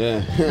fluid. Yeah.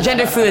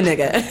 Gender fluid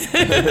nigga.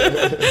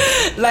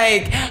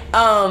 Like,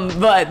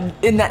 but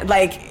in that,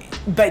 like,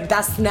 but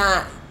that's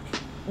not,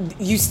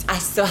 I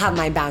still have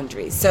my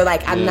boundaries. So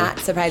like, I'm not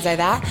surprised by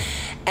that.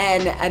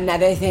 And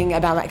another thing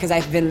about, because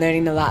I've been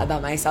learning a lot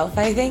about myself,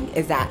 I think,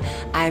 is that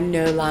I'm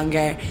no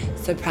longer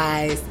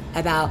surprised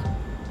about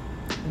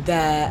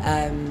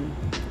the,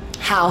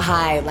 how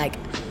high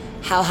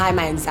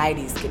my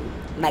anxieties can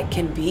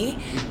be,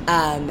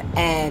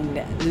 and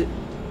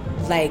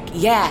like,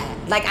 yeah,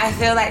 like I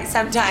feel like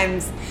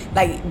sometimes,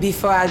 like,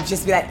 before I'd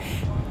just be like,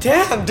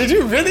 damn, did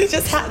you really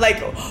just have,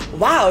 like,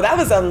 wow, that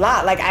was a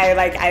lot. Like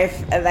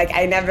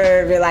I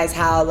never realized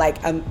how like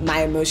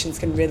my emotions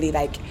can really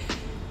like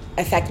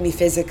affect me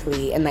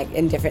physically and like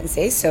in different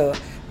ways. So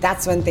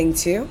that's one thing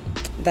too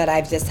that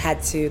I've just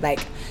had to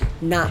like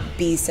not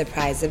be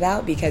surprised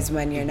about, because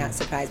when you're not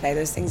surprised by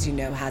those things, you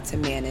know how to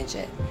manage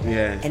it.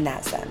 Yeah. In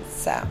that sense.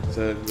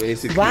 So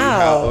basically,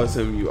 how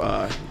awesome you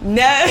are.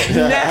 No.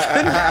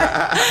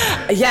 Yeah,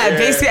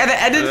 basically at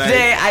the end of the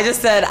day, I just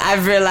said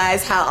I've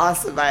realized how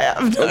awesome I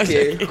am.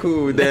 Okay,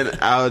 cool. Then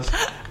I'll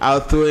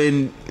throw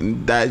in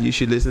that you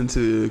should listen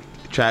to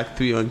track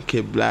 3 on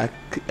Kid Black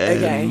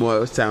and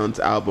More Sounds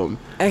album.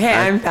 Okay,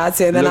 I'm about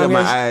to. Then look at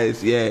my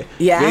eyes. Yeah.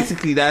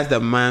 Basically, that's the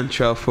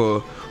mantra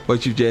for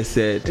what you just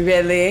said.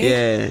 Really?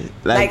 Yeah.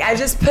 Like I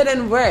just put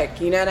in work,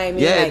 you know what I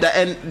mean? Yeah,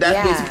 like,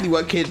 that's basically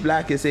what Kid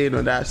Black is saying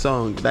on that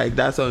song. Like,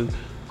 that song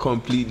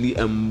completely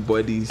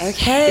embodies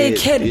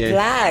Kid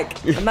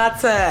Black. I'm about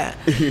to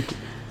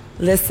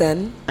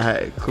listen.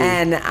 Alright, cool.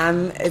 And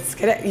it's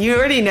gonna, you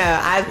already know,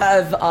 I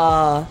love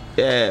all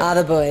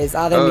the boys,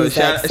 all the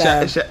music.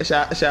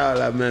 Shout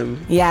out,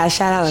 man. Yeah,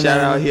 shout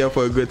out here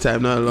for a good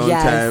time, not a long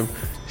time.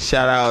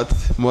 Shout out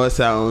More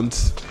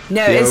Sounds.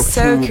 No, it's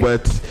so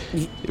but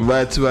yeah.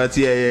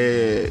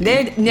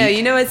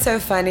 You know what's so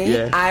funny?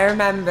 Yeah. I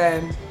remember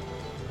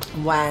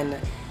when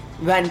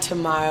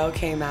Tomorrow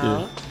came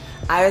out.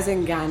 I was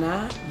in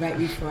Ghana right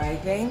before, I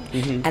think,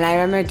 and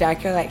I remember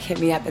Darko like hit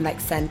me up and like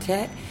sent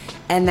it,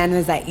 and then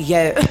was like,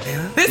 yo,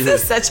 this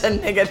is such a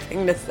nigga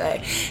thing to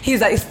say.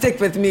 He's like, stick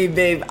with me,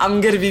 babe,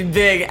 I'm gonna be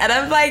big. And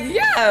I'm like,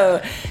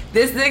 yo,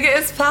 this nigga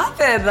is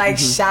popping. Like,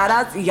 shout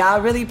out, y'all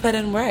really put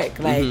in work.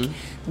 Like,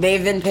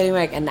 they've been putting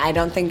work, and I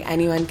don't think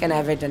anyone can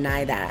ever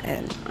deny that.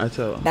 And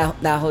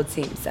that whole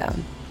team. So,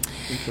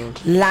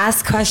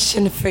 last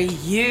question for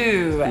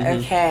you.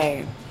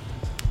 Okay.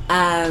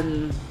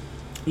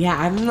 Yeah,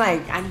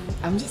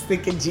 I'm just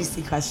thinking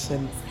juicy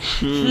questions.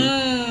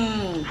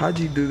 How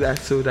do you do that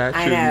so that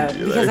I know,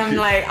 because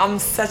I'm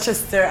such a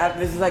stir up.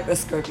 This is like the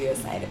Scorpio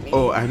side of me.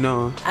 Oh, I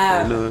know.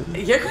 I know.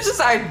 Your questions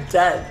are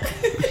dead.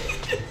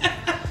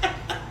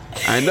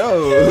 I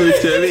know.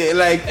 Tell me,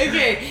 like.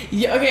 Okay.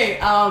 Yeah, okay.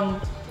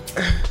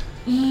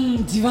 Do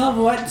you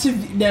want to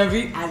be? No,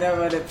 I don't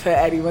want to put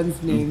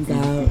anyone's names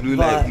out. Blue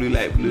light.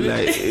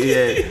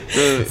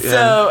 Yeah.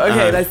 So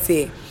okay, let's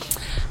see.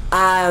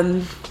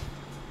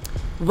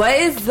 What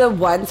is the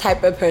one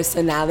type of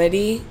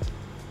personality?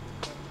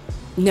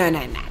 No.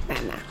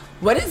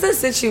 What is the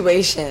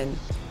situation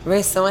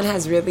where someone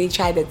has really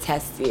tried to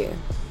test you,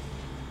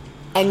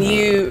 and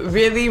you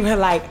really were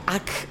like,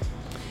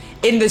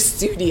 in the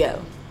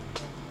studio?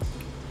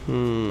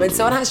 When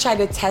someone has tried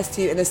to test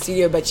you in the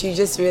studio, but you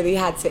just really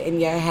had to, in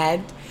your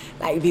head,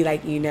 like be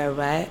like, you know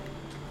what?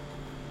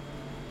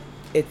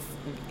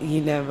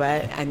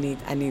 I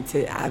need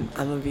to. I'm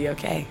gonna be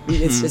okay.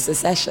 It's just a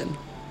session.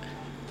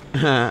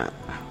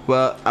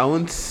 Well, I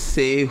won't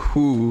say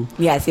who.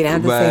 Yes, you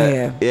don't have to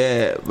say who.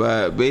 Yeah,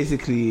 but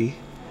basically,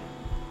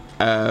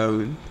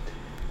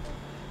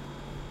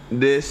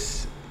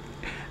 this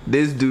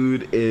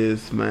dude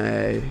is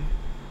my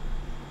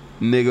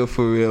nigga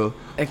for real.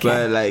 Okay.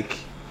 But like,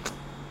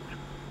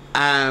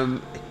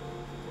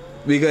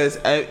 because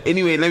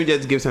anyway, let me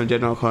just give some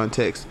general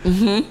context.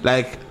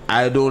 Like,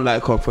 I don't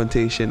like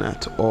confrontation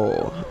at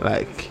all.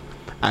 Like,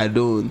 I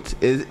don't.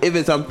 If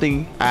it's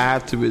something I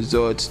have to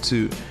resort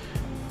to,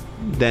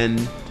 then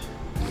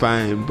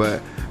fine,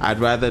 but I'd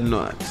rather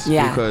not.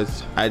 Yeah.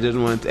 Because I just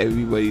want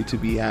everybody to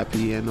be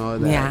happy and all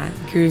that. Yeah,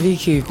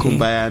 groovy.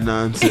 Kumbaya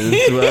nonsense.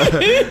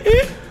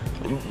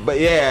 But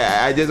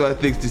yeah, I just want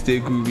things to stay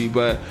groovy.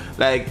 But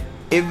like,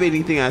 if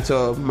anything at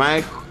all,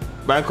 my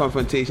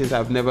confrontations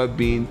have never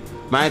been,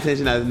 my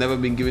attention has never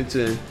been given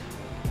to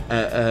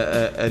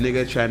a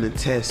nigga trying to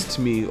test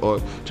me or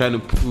trying to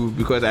prove,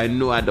 because I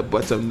know at the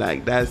bottom,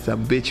 like, that's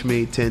some bitch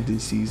made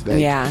tendencies.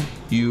 Like,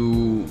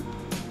 you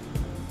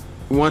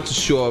want to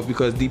show off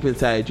because deep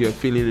inside you're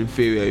feeling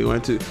inferior. You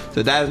want to,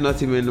 so that's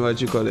not even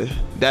what you call it.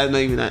 That's not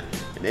even an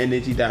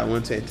energy that I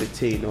want to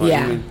entertain. Or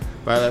even,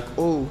 but like,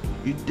 oh,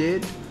 you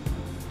did?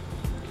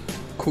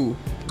 Cool.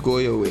 Go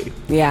your way.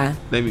 Yeah.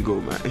 Let me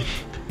go mine.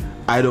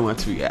 I don't want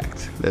to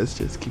react. Let's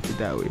just keep it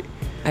that way.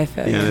 I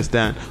feel you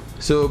understand?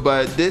 So,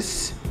 but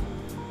this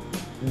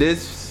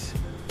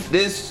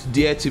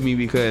dear to me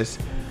because,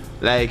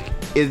 like,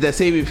 it's the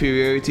same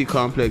inferiority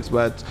complex,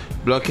 but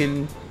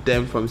blocking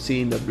them from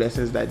seeing the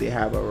blessings that they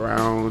have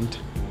around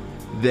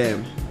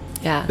them.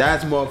 Yeah.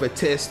 That's more of a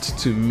test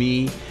to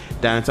me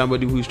than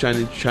somebody who's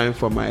trying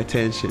for my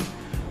attention.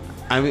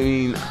 I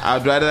mean,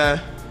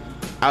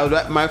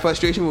 my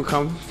frustration will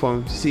come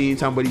from seeing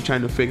somebody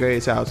trying to figure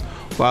it out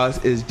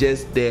whilst it's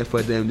just there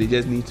for them. They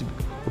just need to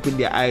open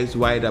their eyes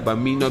wide up, but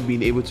me not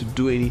being able to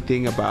do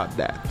anything about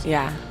that.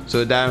 Yeah.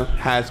 So that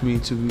has me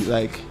to be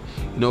like,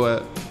 you know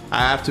what? I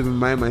have to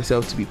remind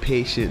myself to be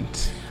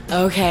patient.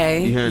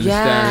 Okay. You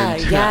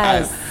understand?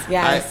 Yeah.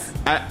 Yes.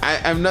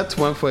 I'm not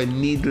one for a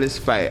needless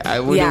fight. I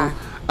wouldn't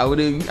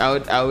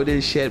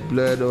shed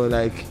blood or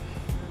like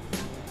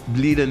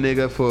bleed a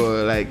nigga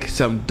for like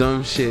some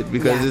dumb shit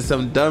because it's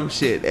some dumb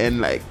shit, and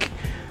like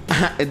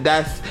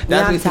that's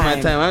wasting my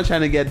time. I'm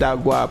trying to get that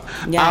guap.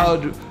 Yeah. I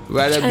would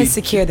rather trying to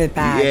secure the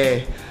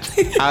bag.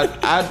 Yeah.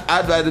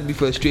 I'd rather be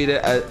frustrated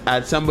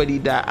at somebody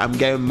that I'm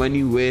getting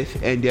money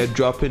with and they're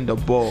dropping the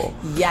ball.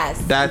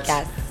 Yes. That's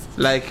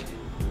like,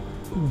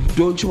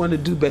 don't you want to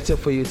do better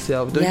for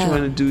yourself? Don't you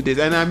want to do this?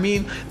 And I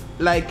mean,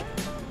 like,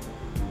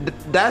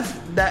 that's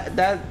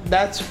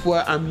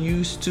what I'm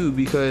used to,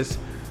 because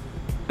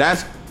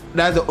that's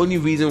the only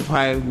reason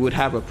why we would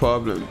have a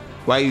problem.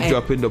 Why are you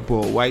dropping the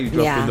ball? Why are you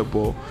dropping the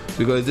ball?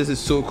 Because this is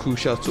so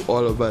crucial to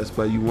all of us,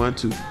 but you want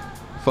to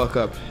fuck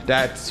up.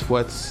 That's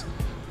what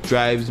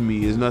drives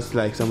me. It's not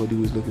like somebody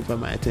who's looking for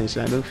my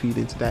attention. I don't feed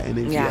into that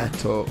energy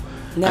at all.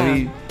 No, I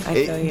mean,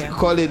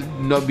 call it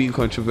not being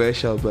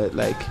controversial, but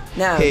like,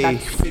 hey,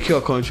 pick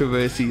your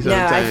controversy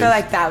sometimes. No, I feel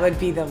like that would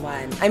be the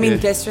one. I mean,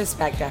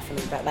 disrespect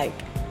definitely, but like,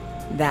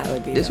 that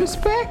would be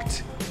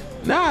disrespect.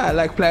 Nah,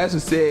 like players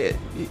would say,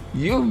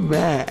 you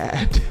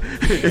mad.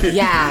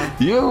 Yeah.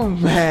 You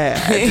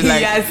mad.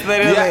 Like, yes,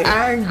 literally. You're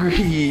angry.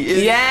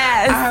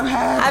 Yes. I'm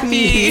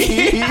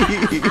happy.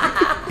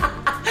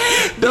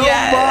 Don't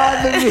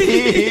bother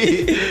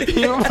me.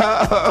 You know.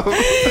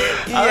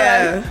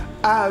 Yeah.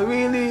 I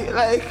really,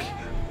 like,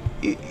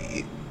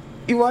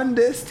 you want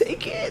this?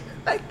 Take it.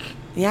 Like,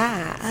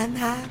 yeah, I'm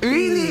happy.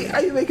 Really?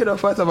 Are you making a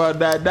fuss about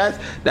that?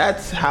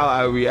 That's how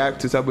I react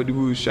to somebody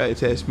who's trying to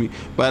test me.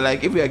 But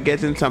like, if we are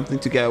getting something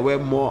together where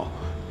more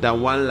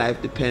than one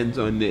life depends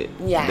on it,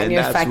 then and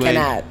you're fucking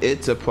up,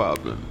 it's a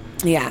problem.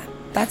 Yeah,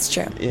 that's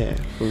true. Yeah,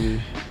 for me.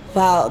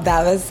 Well,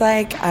 that was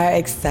like our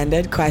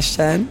extended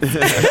question.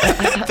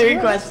 3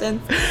 questions.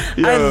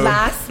 Yo. Our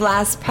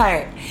last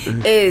part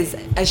is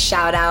a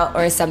shout out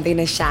or something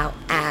to shout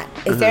at.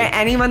 Is there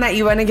anyone that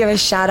you want to give a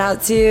shout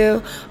out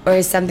to,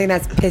 or something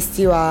that's pissed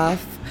you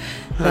off?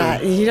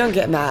 That you don't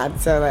get mad,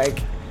 so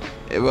like.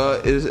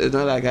 Well, it's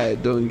not like I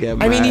don't get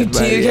mad. I mean, you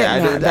do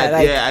get mad.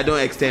 I don't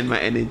extend my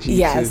energy.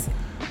 Yes.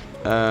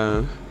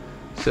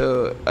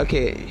 So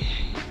okay.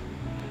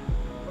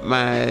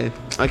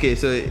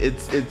 So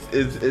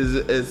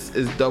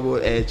it's double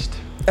edged.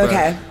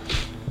 Okay.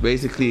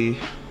 Basically,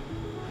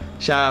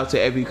 shout out to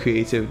every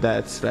creative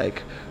that's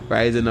like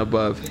rising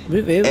above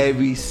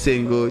every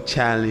single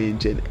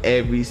challenge and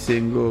every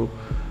single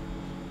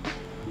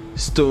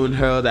stone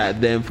hurled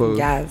at them for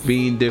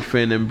being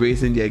different,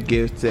 embracing their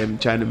gifts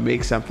and trying to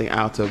make something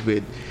out of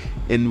it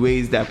in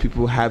ways that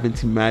people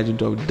haven't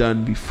imagined or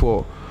done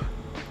before.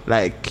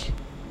 Like,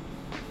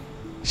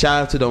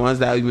 shout out to the ones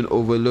that even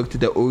overlooked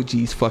the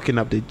OGs fucking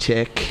up the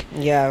check.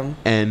 Yeah.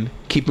 And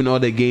keeping all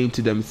the game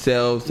to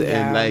themselves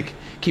and like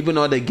keeping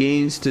all the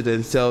gains to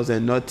themselves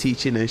and not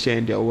teaching and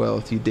sharing their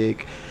wealth, you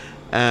dig?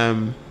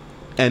 And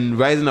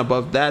rising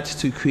above that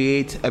to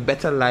create a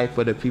better life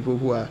for the people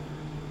who are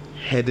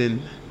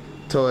heading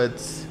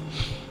towards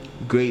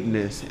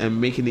greatness and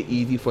making it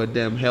easy for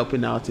them,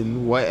 helping out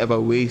in whatever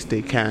ways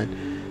they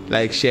can,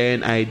 like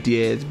sharing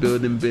ideas,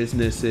 building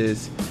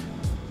businesses,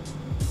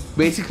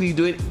 basically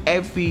doing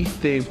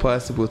everything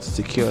possible to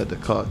secure the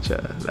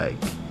culture. Like,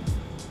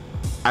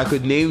 I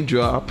could name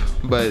drop,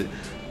 but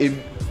if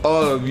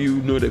all of you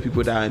know the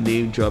people that I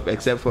name drop,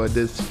 except for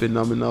this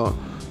phenomenal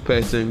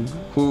person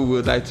who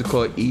would like to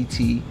call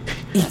E.T.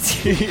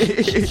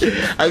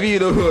 I mean, you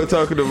know who I'm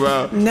talking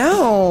about.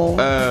 No.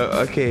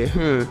 Okay.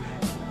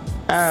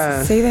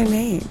 Say their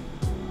name.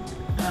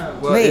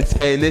 Well, it's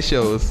her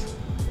initials.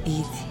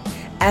 E.T.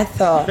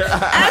 Ethel.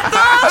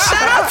 Ethel!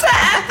 Shout out to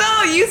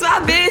Ethel! Use my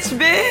bitch.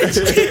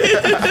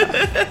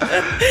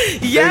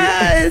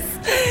 Yes!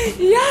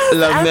 Yes,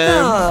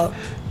 Ethel!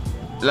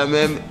 La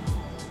même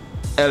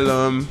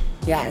Elum.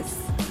 Yes.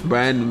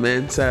 Brian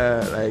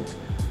Mentor, like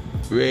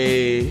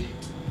Ray,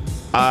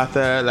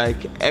 Arthur,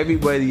 like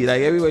everybody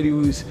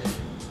who's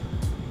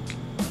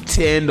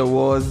tearing the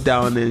walls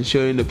down and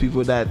showing the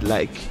people that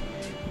like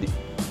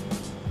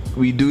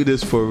we do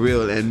this for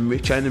real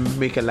and trying to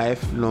make a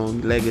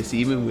lifelong legacy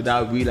even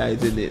without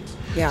realizing it.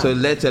 Yeah. So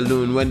let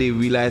alone when they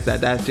realize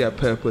that that's their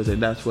purpose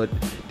and that's what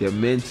they're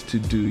meant to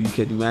do, you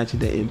can imagine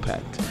the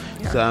impact.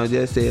 Yeah. So I'll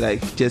just say,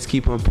 like, just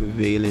keep on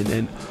prevailing,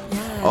 and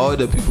all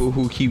the people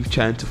who keep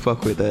trying to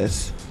fuck with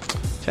us,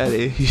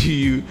 Charlie,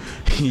 you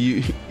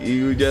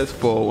just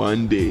fall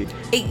one day.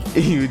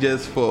 You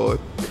just fall,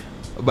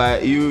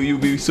 but you'll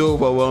be so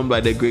overwhelmed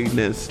by the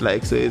greatness.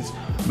 Like, so it's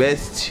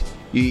best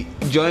you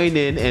join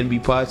in and be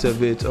part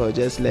of it, or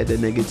just let the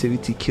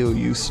negativity kill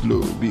you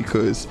slow,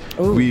 because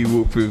we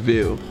will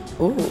prevail.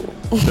 Ooh.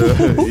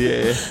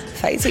 Yeah.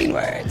 Fighting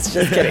words.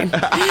 Just kidding.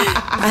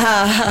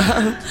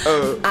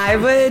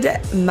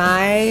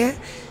 My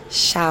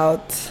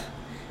shout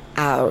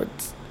out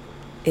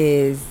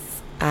is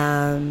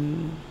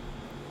I'm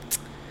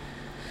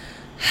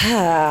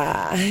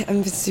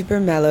super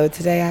mellow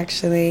today,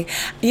 actually.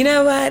 You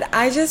know what?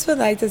 I just would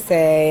like to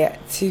say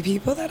to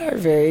people that are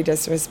very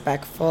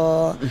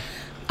disrespectful,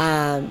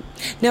 no,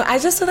 I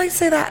just would like to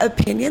say that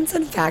opinions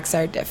and facts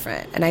are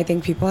different. And I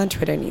think people on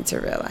Twitter need to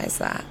realize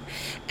that.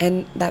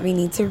 And that we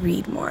need to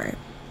read more.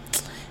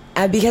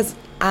 Because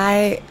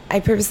I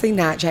purposely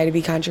not try to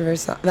be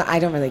controversial. I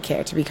don't really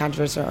care to be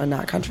controversial or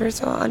not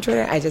controversial on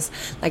Twitter. I just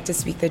like to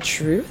speak the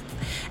truth.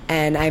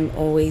 And I'm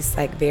always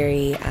like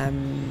very...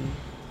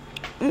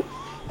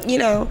 you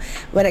know,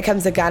 when it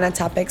comes to Ghana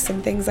topics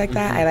and things like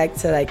that, I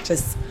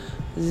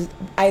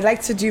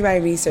like to do my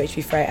research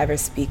before I ever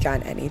speak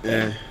on anything.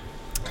 Yeah.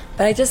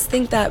 But I just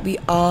think that we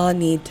all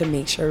need to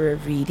make sure we're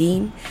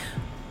reading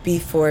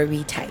before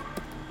we type.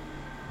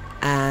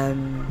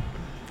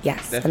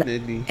 Yes,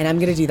 definitely. And I'm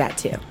gonna do that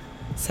too.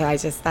 So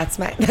that's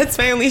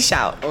my only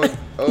shout.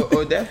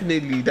 Oh,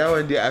 definitely. That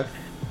one there, I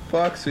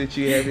fucks with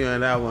you heavy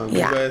on that one,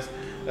 because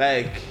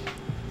like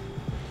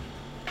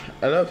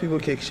a lot of people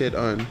kick shit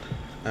on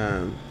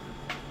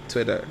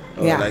Twitter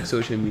or like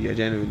social media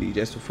generally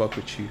just to fuck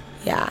with you.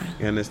 Yeah.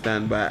 You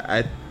understand? But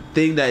I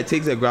think that it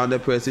takes a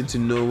grounded person to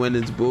know when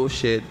it's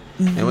bullshit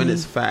and when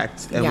it's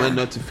facts and when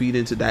not to feed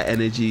into that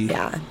energy.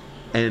 Yeah.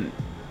 And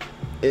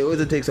it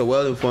also takes a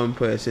well-informed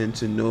person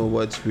to know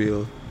what's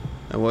real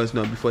and what's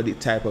not before they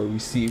type or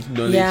receive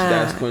knowledge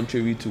that's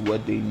contrary to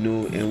what they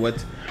know and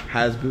what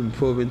has been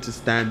proven to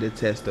stand the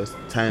test of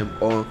time,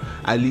 or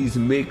at least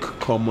make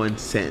common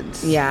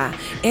sense. Yeah.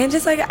 And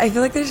just like, I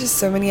feel like there's just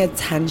so many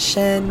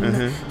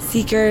attention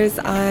seekers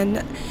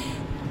on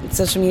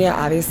social media,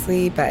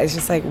 obviously, but it's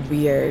just like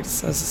weird.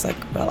 So it's just like,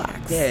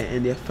 relax. Yeah,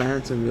 and they're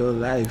fans in real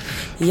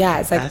life. Yeah,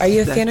 it's like, are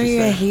you a fan or are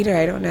you a hater?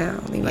 I don't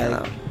know. Leave me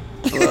alone.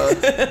 Well,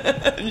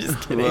 I'm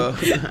just kidding. Well,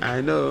 I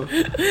know,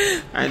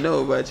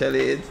 but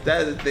Charlie,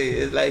 that's the thing.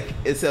 It's like,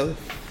 it's a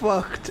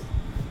fucked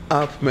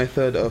up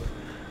method of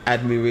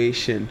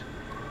admiration.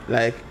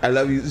 Like, I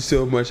love you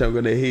so much, I'm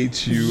gonna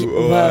hate you.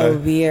 Whoa,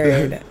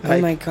 weird. Like,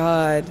 oh my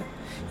god.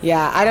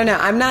 Yeah, I don't know.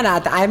 I'm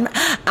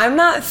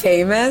not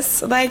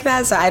famous like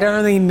that, so I don't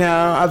really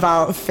know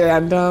about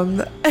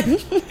fandom.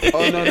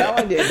 Oh no, that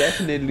one yeah,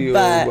 definitely.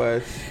 But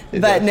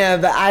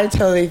I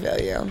totally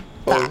feel you.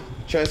 Oh,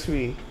 trust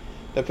me.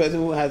 The person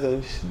who has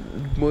the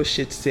most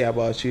shit to say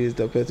about you is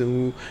the person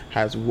who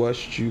has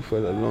watched you for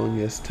the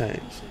longest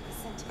time.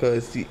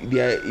 Because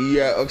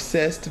you are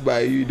obsessed by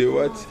you. They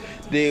want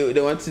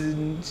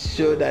to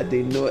show that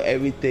they know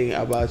everything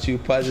about you,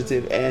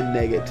 positive and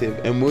negative,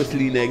 and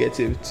mostly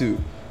negative too.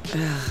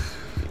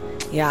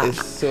 Yeah.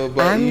 Those are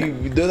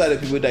the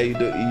people that you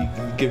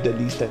give the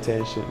least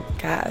attention.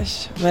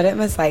 Gosh, what it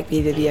must like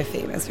be to be a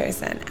famous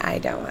person. I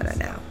don't want to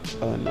know.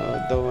 Oh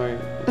no, don't worry.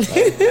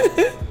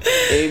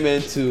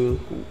 Amen to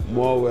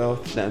more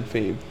wealth than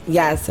fame.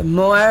 Yes,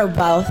 more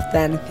wealth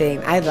than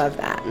fame. I love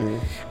that.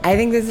 I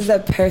think this is a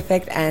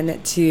perfect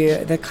end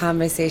to the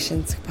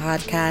Conversations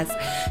podcast.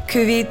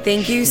 Kuvie,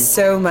 thank you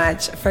so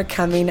much for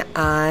coming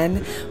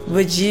on.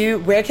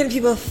 Where can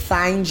people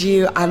find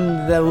you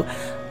on the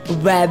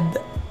web?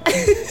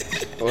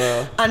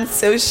 Well, on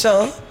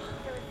social?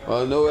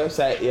 Well, no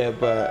website yet,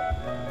 but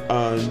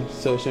on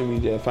social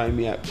media, find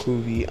me at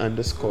Kuvie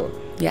 _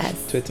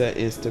 Yes. Twitter,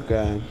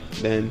 Instagram,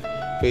 then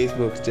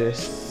Facebook,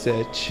 just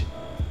search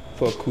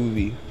for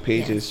Kuvie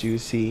pages. You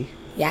see.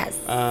 Yes.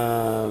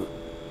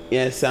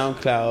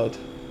 SoundCloud,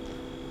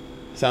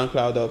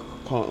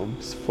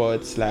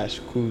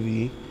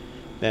 soundcloud.com/Kuvie.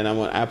 Then I'm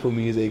on Apple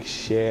Music.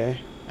 Search.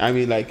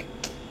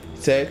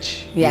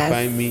 Yes. You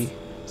find me.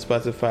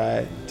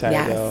 Spotify,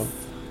 Tidal,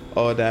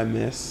 all that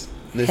mess.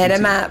 Hit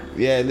him up.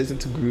 Yeah, listen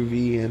to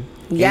Groovy and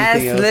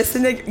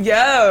listen to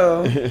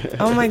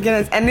oh my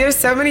goodness. And there's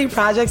so many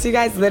projects, you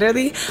guys.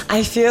 Literally,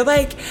 I feel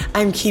like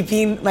I'm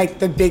keeping like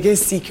the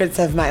biggest secrets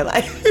of my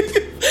life.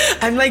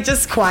 I'm like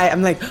just quiet.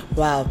 I'm like,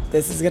 wow,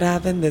 this is gonna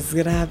happen, this is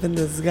gonna happen,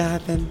 this is gonna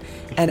happen,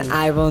 and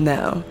I will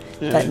know,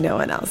 but no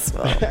one else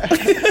will.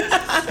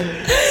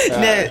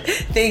 No,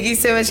 thank you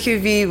so much,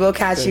 Kuvie. We'll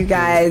catch you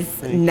guys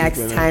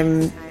next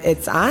time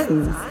it's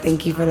on.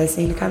 Thank you for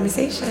listening to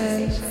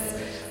Conversation.